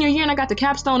got to senior year and I got to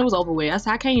capstone, it was over with. I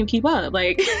said, I can't even keep up.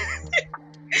 Like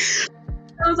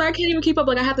I was like, I can't even keep up.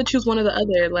 Like I have to choose one or the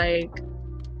other. Like,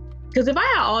 because if I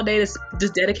had all day to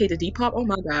just dedicate to Depop, oh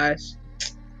my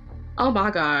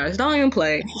gosh, don't even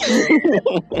play.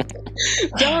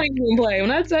 Don't even play.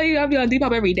 When I tell you I'll be on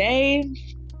Depop every day,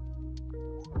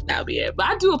 that'll be it. But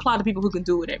I do applaud the people who can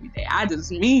do it every day.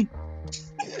 Me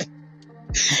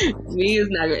is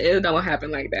not good. It don't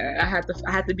happen like that. I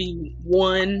have to be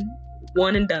one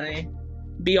and done.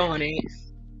 Be on it.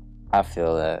 I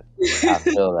feel that.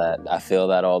 I feel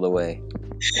that all the way.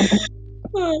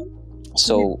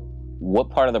 So, what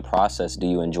part of the process do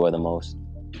you enjoy the most?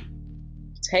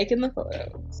 Taking the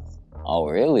photos. Oh,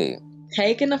 really?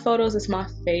 Taking the photos is my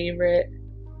favorite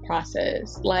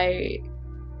process. Like,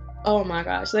 oh my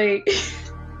gosh. Like,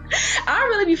 I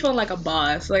really be feeling like a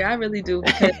boss. Like, I really do.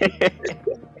 Because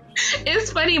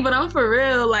It's funny, but I'm for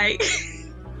real. Like,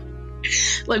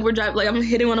 like we're driving. Like I'm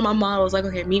hitting one of my models. Like,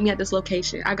 okay, meet me at this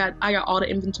location. I got all the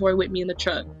inventory with me in the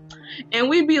truck, and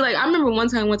we'd be like, I remember one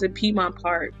time I went to Piedmont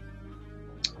Park,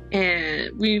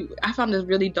 and I found this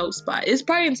really dope spot. It's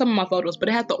probably in some of my photos, but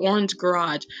it had the orange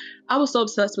garage. I was so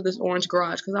obsessed with this orange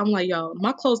garage because I'm like, yo,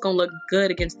 my clothes gonna look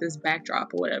good against this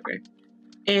backdrop or whatever.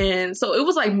 And so it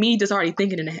was like me just already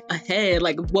thinking ahead,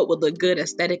 like what would look good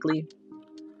aesthetically.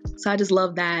 So I just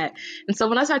love that. And so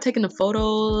when I started taking the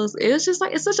photos, it was just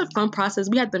like, it's such a fun process.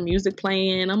 We had the music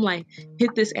playing. I'm like,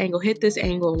 hit this angle.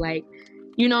 Like,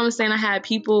 you know what I'm saying? I had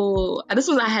people, I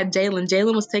had Jalen.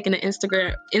 Jalen was taking the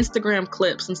Instagram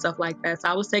clips and stuff like that. So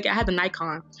I had the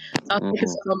Nikon. So I was taking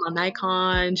stuff on my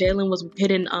Nikon. Jalen was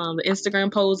hitting the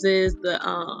Instagram poses,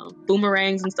 the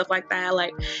boomerangs and stuff like that.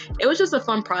 Like, it was just a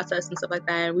fun process and stuff like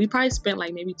that. We probably spent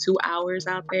like maybe 2 hours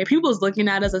out there. People was looking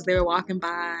at us as they were walking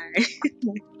by.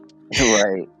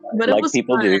 Right. But like it was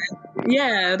people fun. do.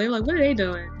 Yeah, they're like, what are they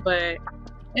doing? But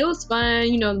it was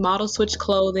fun. You know, model switch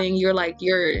clothing. You're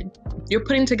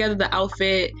putting together the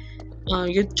outfit.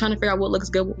 You're trying to figure out what looks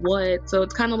good with what. So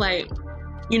it's kind of like,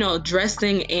 you know,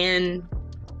 dressing and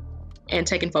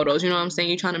taking photos. You know what I'm saying?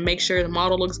 You're trying to make sure the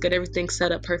model looks good, everything's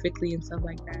set up perfectly and stuff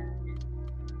like that.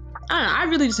 I don't know. I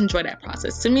really just enjoy that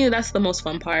process. To me, that's the most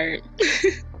fun part.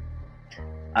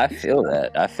 I feel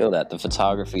that the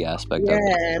photography aspect of it.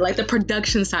 Yeah, like the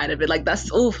production side of it. Like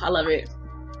that's, oof, I love it.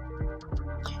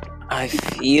 I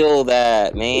feel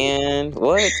that, man.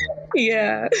 What?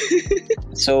 Yeah.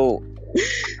 So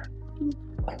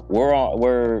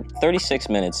we're 36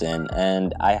 minutes in,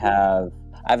 and I have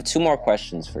 2 more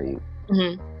questions for you.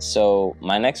 Mm-hmm. So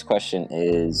my next question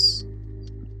is,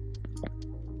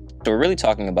 so we're really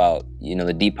talking about, you know,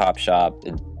 the Depop shop.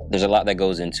 There's a lot that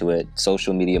goes into it: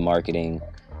 social media marketing,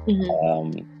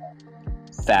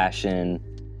 fashion,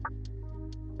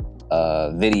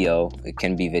 video. It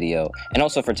can be video, and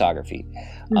also photography.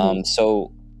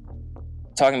 So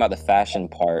talking about the fashion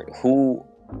part, who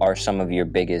are some of your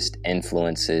biggest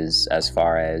influences as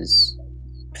far as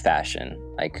fashion?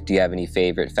 Like, do you have any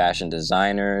favorite fashion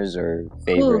designers or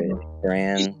favorite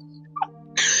brands?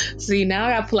 See, now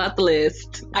I gotta pull out the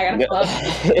list.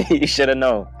 You should have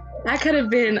known. I could have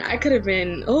been,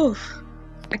 oof,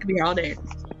 I could be here all day.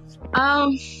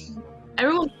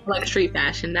 Everyone likes street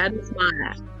fashion. That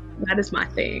is my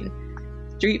thing.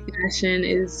 Street fashion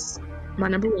is my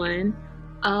number one.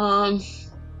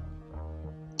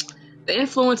 The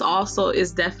influence also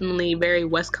is definitely very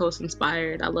West Coast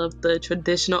inspired. I love the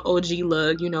traditional OG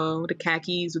look, you know, the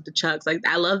khakis with the chucks. Like,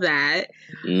 I love that.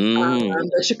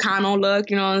 The Chicano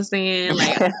look, you know what I'm saying?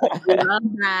 Like, we love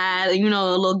that. You know,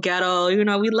 a little ghetto, you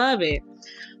know, we love it.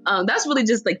 That's really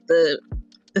just like the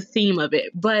theme of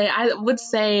it. But I would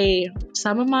say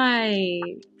some of my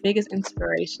biggest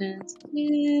inspirations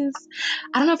is,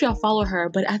 I don't know if y'all follow her,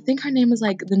 but I think her name is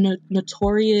like the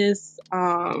Notorious.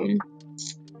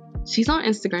 She's on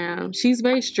Instagram. She's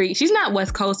very street. She's not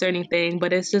West Coast or anything,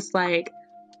 but it's just like,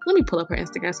 let me pull up her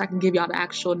Instagram so I can give y'all the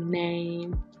actual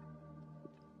name.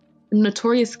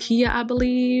 Notorious Kia, I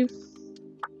believe.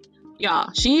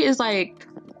 Y'all, she is like,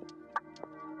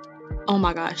 oh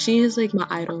my gosh, she is like my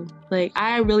idol. Like,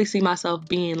 I really see myself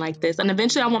being like this, and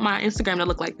eventually I want my Instagram to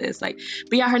look like this. Like,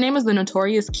 but yeah, her name is the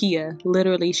Notorious Kia.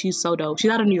 Literally, she's so dope. She's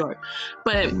out of New York,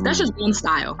 but that's just one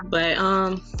style.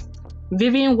 But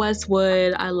Vivienne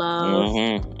Westwood, I love.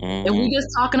 And we just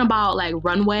talking about like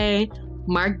runway,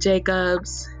 Marc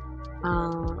Jacobs,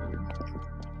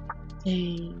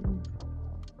 dang,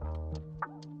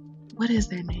 what is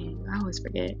their name? I always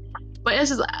forget. But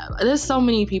it's just, there's so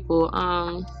many people.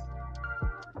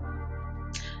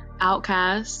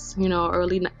 Outkast, you know,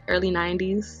 early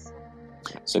 90s.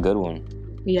 It's a good one.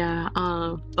 Yeah.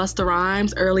 Busta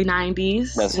Rhymes, early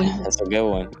 90s. That's a good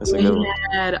one. That's a good one. We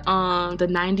had the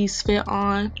 90s fit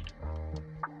on.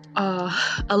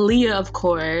 Aaliyah, of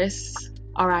course.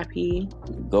 R.I.P.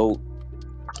 GOAT.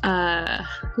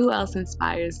 Who else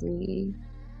inspires me?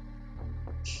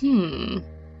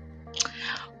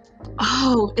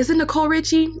 Oh, is it Nicole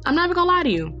Richie? I'm not even gonna lie to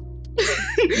you.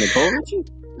 Nicole Richie?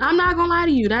 I'm not gonna lie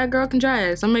to you. That girl can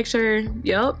dress. I'll make sure.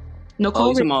 Yep.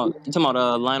 Nicole Richie. You talking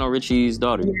about Lionel Richie's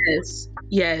daughter?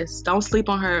 Yes. Don't sleep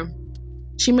on her.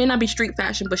 She may not be street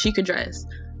fashion, but she could dress.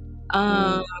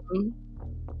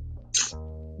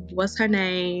 What's her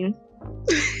name?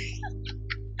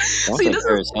 Don't say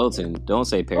Paris Hilton. Don't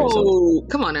say Paris Hilton. Oh,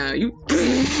 come on now. You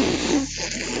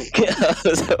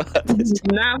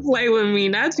not play with me.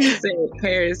 Not you say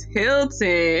Paris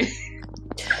Hilton.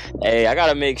 Hey, I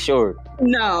gotta make sure.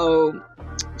 No.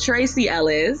 Tracy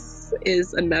Ellis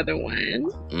is another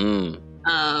one.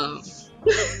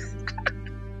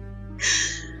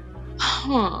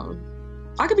 Huh.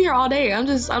 I could be here all day. I'm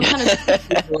kind of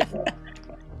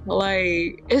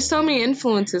like, it's so many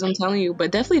influences, I'm telling you,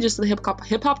 but definitely just the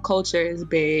hip hop culture is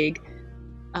big.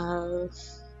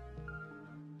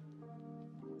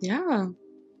 Yeah,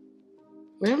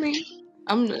 really.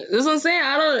 This is what I'm saying.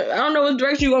 I don't know what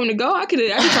direction you want me to go. I could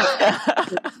try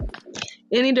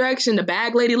any direction. The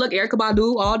bag lady look, Erykah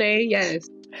Badu all day. Yes,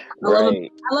 I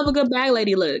love a good bag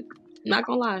lady look. Not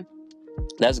gonna lie.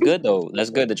 That's good though.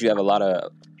 That's good that you have a lot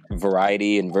of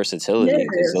variety and versatility,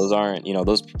 because those aren't,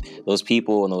 those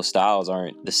people and those styles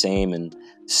aren't the same and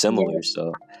similar.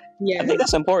 So I think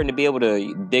that's important, to be able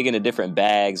to dig into different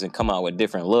bags and come out with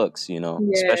different looks,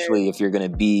 especially if you're going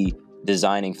to be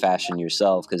designing fashion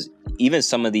yourself, because even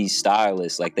some of these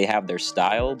stylists, like, they have their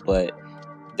style, but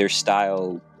their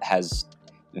style has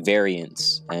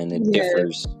variance and it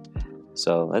differs.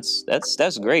 So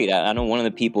that's great. I know one of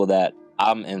the people that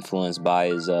I'm influenced by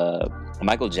is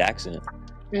Michael Jackson.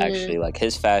 Actually, like,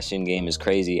 his fashion game is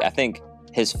crazy. I think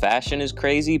his fashion is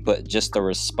crazy, but just the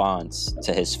response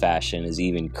to his fashion is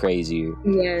even crazier.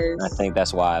 Yes. And I think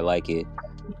that's why I like it,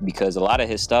 because a lot of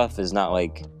his stuff is not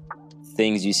like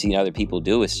things you see other people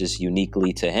do. It's just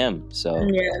uniquely to him. So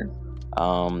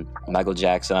Michael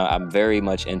Jackson, I'm very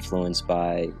much influenced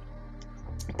by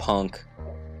punk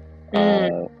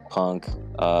rock,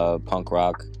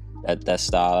 that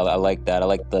style. I like that. I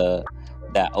like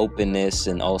that openness,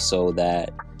 and also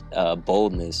that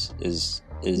boldness is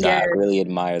I really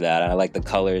admire that. I like the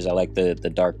colors. I like the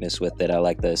darkness with it. I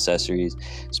like the accessories.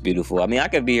 It's beautiful. I mean, I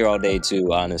could be here all day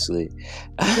too, honestly.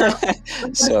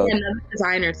 So another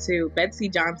designer too, Betsy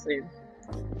Johnson.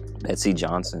 That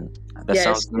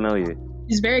sounds familiar.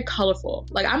 She's very colorful.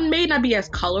 Like, I may not be as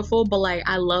colorful, but like,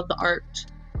 I love the art.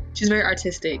 She's very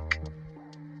artistic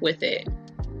with it.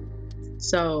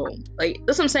 So, like,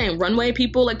 that's what I'm saying. Runway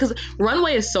people, like, because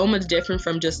runway is so much different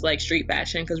from just like street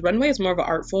fashion, because runway is more of an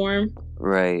art form,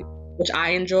 right? Which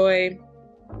I enjoy,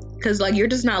 because like, you're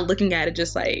just not looking at it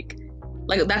just like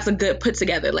that's a good put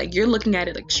together. Like, you're looking at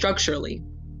it like structurally,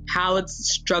 how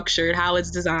it's structured, how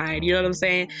it's designed. You know what I'm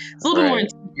saying? It's a little bit more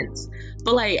intense.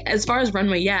 But like, as far as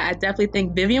runway, I definitely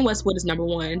think Vivienne Westwood is number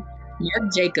one.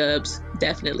 Marc Jacobs,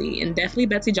 definitely, and definitely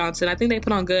Betsy Johnson. I think they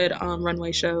put on good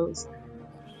runway shows.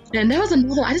 And there was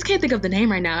another, I just can't think of the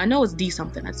name right now. I know it's D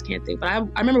something, I just can't think. But I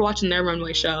remember watching their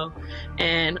runway show,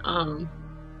 and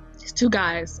these two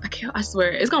guys, I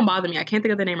swear, it's gonna bother me. I can't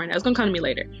think of the name right now. It's gonna come to me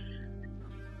later.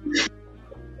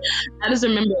 I just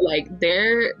remember, like,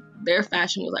 their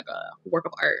fashion was like a work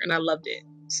of art, and I loved it.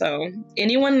 So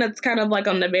anyone that's kind of like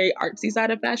on the very artsy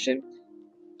side of fashion,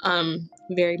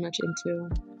 very much into.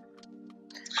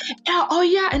 Oh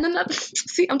yeah, and then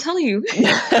see, I'm telling you.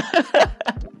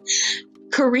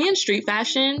 Korean street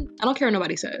fashion, I don't care what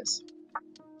nobody says.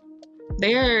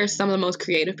 They are some of the most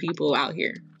creative people out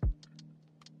here.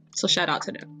 So shout out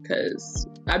to them, because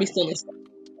I be stealing stuff.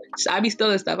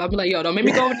 I be like, yo, don't make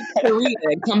me go over to Korea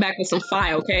and come back with some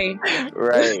fire, okay?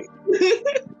 Right.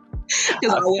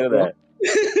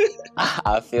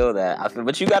 I feel that.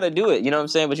 But you got to do it. You know what I'm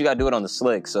saying? But you got to do it on the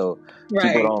slick, so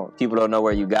people don't know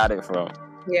where you got it from.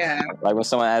 Yeah. Like when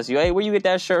someone asks you, hey, where you get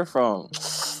that shirt from?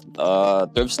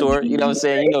 Thrift store. You know what I'm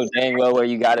saying? You know dang well where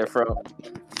you got it from.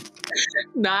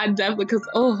 Nah, definitely, because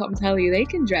I'm telling you, they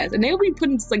can dress, and they'll be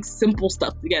putting like simple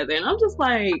stuff together, and I'm just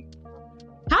like,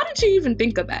 how did you even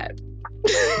think of that?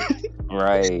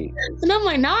 Right. And I'm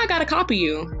like, now I gotta copy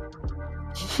you.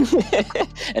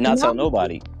 And not tell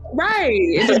nobody. Right.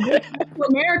 It's just to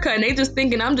America, and they just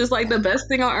thinking I'm just like the best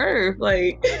thing on earth.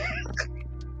 Like,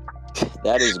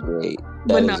 that is great.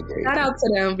 But shout out to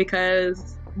them,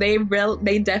 because they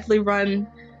definitely run.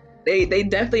 They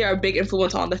definitely are a big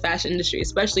influence on the fashion industry,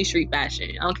 especially street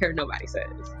fashion. I don't care what nobody says.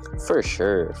 For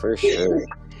sure.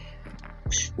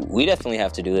 We definitely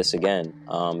have to do this again,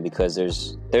 because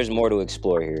there's more to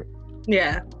explore here.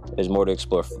 Yeah. There's more to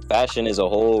explore. Fashion is a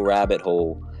whole rabbit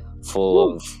hole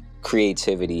full of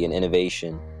creativity and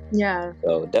innovation. Yeah.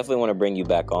 So definitely want to bring you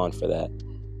back on for that.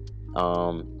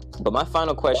 But my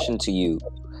final question to you.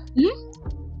 Mm-hmm.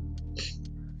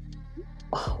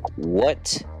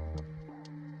 What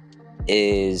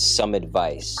is some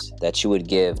advice that you would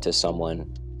give to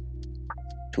someone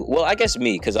well, I guess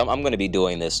me, because I'm going to be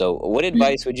doing this. So what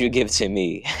advice would you give to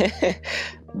me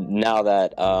now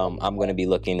that I'm going to be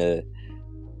looking to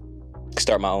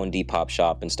start my own Depop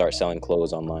shop and start selling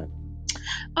clothes online?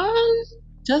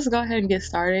 Just go ahead and get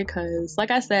started, because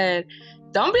like I said,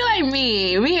 don't be like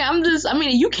me.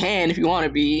 You can if you want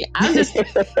to be. I'm just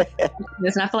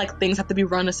this, and I feel like things have to be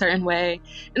run a certain way,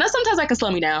 and that sometimes can slow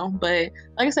me down. But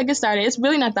like I said, get started. It's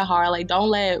really not that hard. Like, don't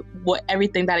let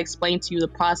everything that I explained to you, the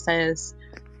process,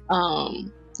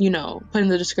 putting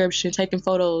the description, taking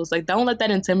photos. Like, don't let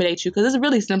that intimidate you, because it's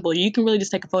really simple. You can really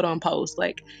just take a photo and post.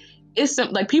 Like, it's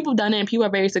like, people have done it and people are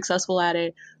very successful at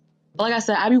it. But like I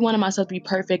said, I be wanting myself to be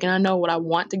perfect, and I know what I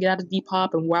want to get out of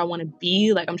Depop and where I want to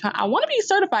be. Like, I want to be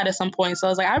certified at some point. So I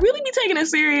was like, I really be taking it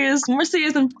serious, more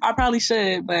serious than I probably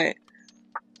should. But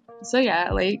so yeah,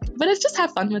 but it's just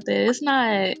have fun with it. It's not,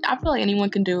 I feel like anyone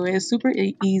can do it. It's super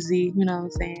easy, you know what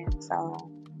I'm saying? So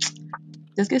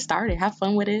just get started, have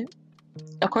fun with it.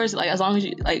 Of course, like, as long as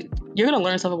you're gonna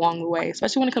learn stuff along the way,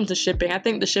 especially when it comes to shipping. I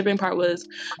think the shipping part was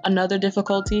another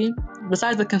difficulty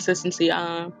besides the consistency.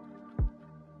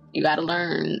 You gotta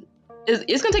learn.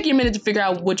 It's gonna take you a minute to figure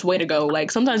out which way to go. Like,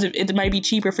 sometimes it might be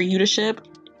cheaper for you to ship.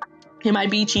 It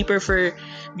might be cheaper for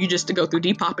you just to go through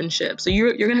Depop and ship. So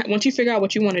you're gonna, once you figure out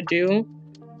what you want to do,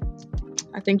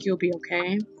 I think you'll be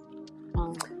okay.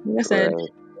 Like I said,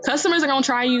 customers are gonna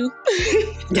try you.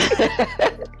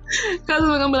 Customers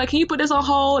are gonna be like, can you put this on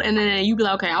hold? And then you be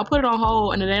like, okay, I'll put it on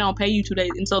hold. And then they don't pay you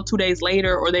until 2 days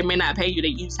later, or they may not pay you.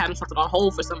 You just having something on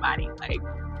hold for somebody. Like,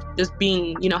 just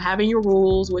being, having your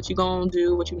rules, what you gonna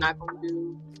do, what you're not gonna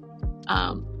do.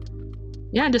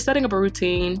 Just setting up a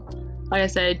routine. Like I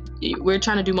said, we're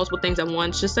trying to do multiple things at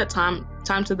once. Just set time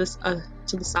to this to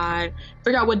the side.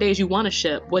 Figure out what days you want to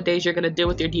ship, what days you're gonna deal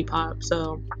with your Depop.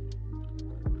 So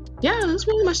yeah, that's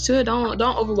really much to it. Don't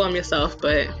overwhelm yourself,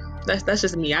 but that's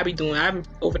just me. I'm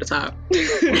over the top.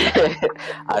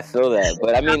 I feel that,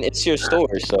 but I mean, it's your store,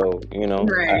 so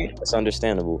right. It's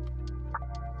understandable.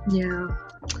 Yeah.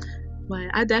 But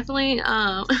I definitely,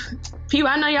 people,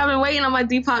 I know y'all been waiting on my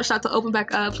Depop shop to open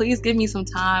back up. Please give me some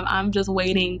time. I'm just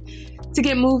waiting to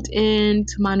get moved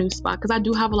into my new spot, because I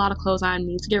do have a lot of clothes I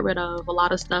need to get rid of, a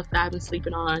lot of stuff that I've been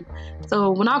sleeping on.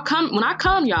 So when I come,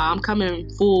 y'all, I'm coming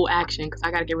full action, because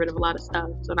I gotta get rid of a lot of stuff.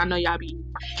 So I know y'all be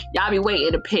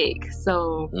waiting to pick.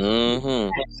 So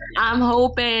I'm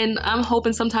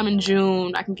hoping sometime in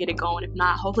June I can get it going. If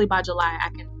not, hopefully by July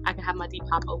I can have my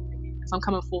Depop open. I'm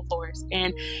coming full force.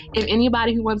 And if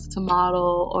anybody who wants to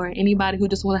model, or anybody who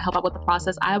just want to help out with the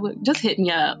process, I would just hit me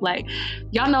up. Like,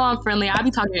 y'all know I'm friendly. I'll be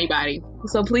talking to anybody.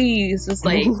 So please, just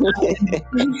like,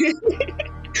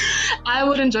 I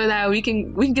would enjoy that. We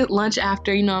can get lunch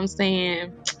after, you know what I'm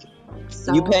saying?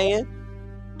 So, you paying?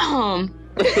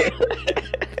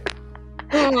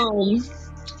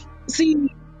 See,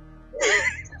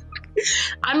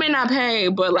 I may not pay,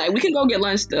 but like, we can go get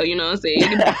lunch still, you know what I'm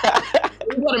saying?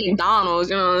 We go to McDonald's,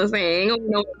 you know what I'm saying?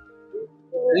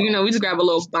 We just grab a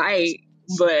little bite,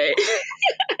 but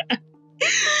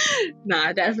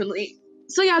nah, definitely.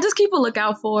 So yeah, just keep a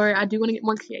lookout for it. I do want to get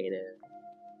more creative.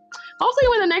 Hopefully,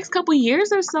 in the next couple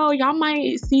years or so, y'all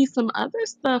might see some other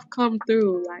stuff come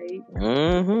through, like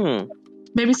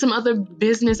maybe some other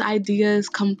business ideas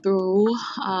come through.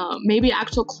 Maybe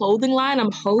actual clothing line.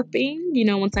 I'm hoping,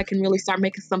 once I can really start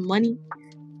making some money.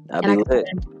 That'd be lit.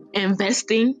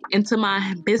 Investing into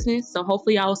my business, so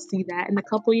hopefully I'll see that in a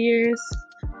couple years.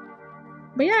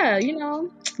 But yeah,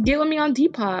 get with me on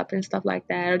Depop and stuff like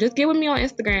that, or just get with me on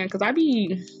Instagram, because I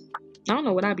don't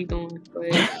know what I be doing, but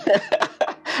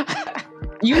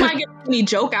you might get a funny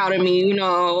joke out of me,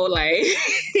 like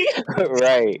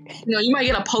right. You might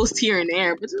get a post here and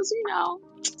there, but just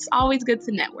it's always good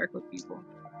to network with people.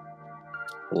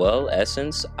 Well,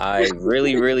 Essence, I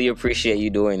really, really appreciate you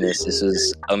doing this. This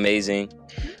is amazing.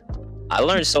 I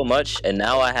learned so much, and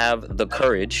now I have the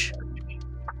courage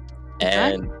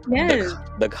and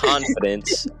the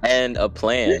confidence and a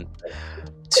plan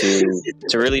to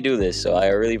really do this. So I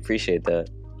really appreciate that.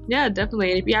 Yeah,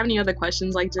 definitely. If you have any other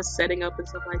questions, like just setting up and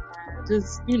stuff like that,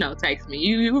 just text me.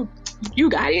 You got it. You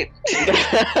got it.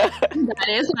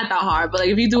 It's not that hard, but like,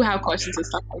 if you do have questions and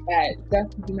stuff like that,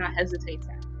 definitely do not hesitate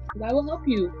to ask. I will help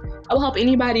you. I will help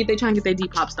anybody if they try and get their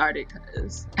Depop started,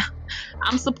 because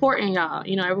I'm supporting y'all.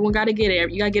 Everyone got to get it.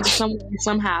 You got to get it somewhere,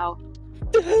 somehow.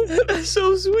 That's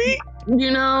so sweet.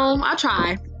 I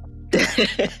try.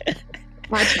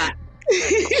 I try.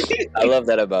 I love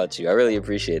that about you. I really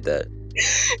appreciate that.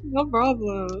 No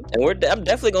problem. And I'm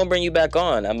definitely going to bring you back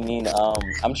on. I mean,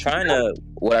 I'm trying to,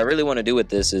 what I really want to do with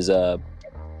this is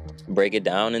break it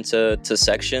down into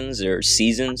sections or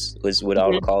seasons is what I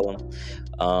would call them.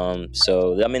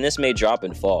 So I mean, this may drop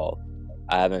in fall.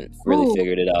 I haven't really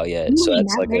figured it out yet, so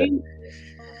that's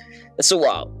it's a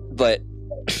while, but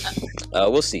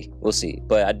we'll see.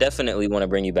 But I definitely want to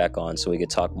bring you back on so we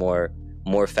could talk more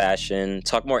fashion,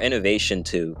 talk more innovation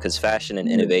too, because fashion and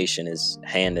innovation is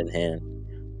hand in hand.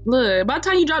 Look, by the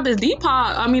time you drop this this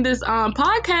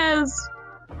podcast,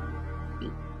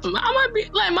 I might be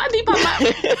like, my Depop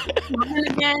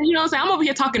might again. You know what I'm saying? I'm over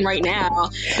here talking right now.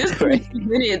 This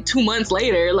is 2 months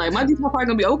later. Like, my Depop probably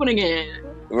gonna be open again.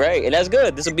 Right, and that's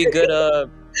good. This will be good.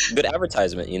 Good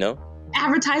advertisement. You know.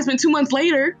 Advertisement 2 months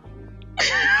later.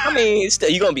 I mean, still,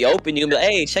 you're gonna be open. You'll be like,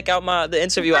 hey, check out the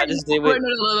interview I just did with.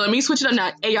 No, let me switch it up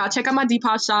now. Hey, y'all, check out my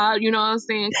Depop shop. You know what I'm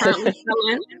saying? Currently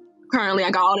selling. Currently,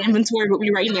 I got all the inventory with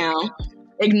me right now.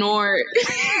 Ignore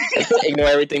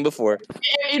everything before.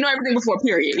 Ignore everything before.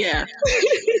 Period. Yeah.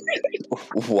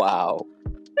 Wow.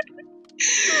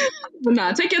 But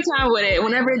nah, take your time with it.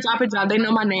 Whenever it drop, they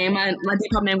know my name. My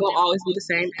Depop name will always be the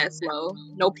same. Lowe.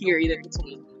 No period in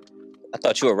between. I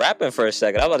thought you were rapping for a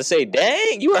second. I was about to say,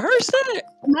 dang, you rehearsed that.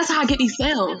 And that's how I get these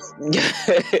sales.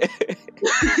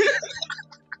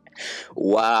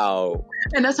 Wow.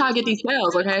 And that's how I get these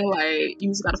sales, okay? Like, you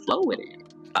just gotta flow with it.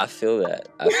 I feel that.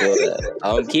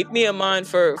 Keep me in mind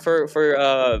for if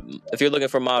you're looking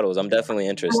for models. I'm definitely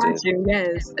interested. I got you,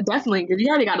 yes. Definitely, because you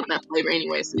already got that flavor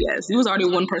anyway, so yes. You was already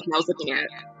one person I was looking at.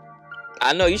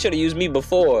 I know, you should have used me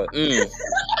before. I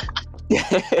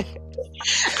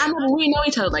know, we know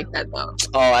each other like that, though.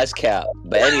 Oh, that's cap.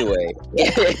 But anyway.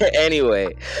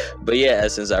 But yeah,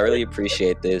 Essence, I really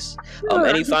appreciate this.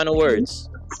 Any final words?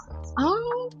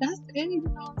 That's it. You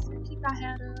know, keep our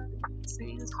head up.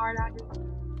 See, it's hard out here.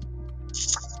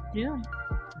 Yeah.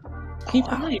 Keep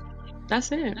it up.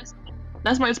 That's it.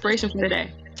 That's my inspiration for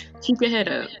today. Keep your head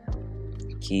up.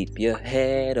 Keep your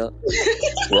head up.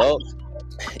 Well,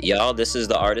 y'all, this is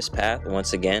The Artist Path.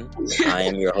 Once again, I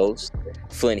am your host,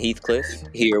 Flint Heathcliff,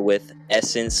 here with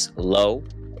Essence Lowe.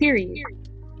 Period.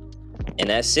 And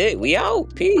that's it. We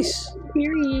out. Peace.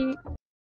 Period.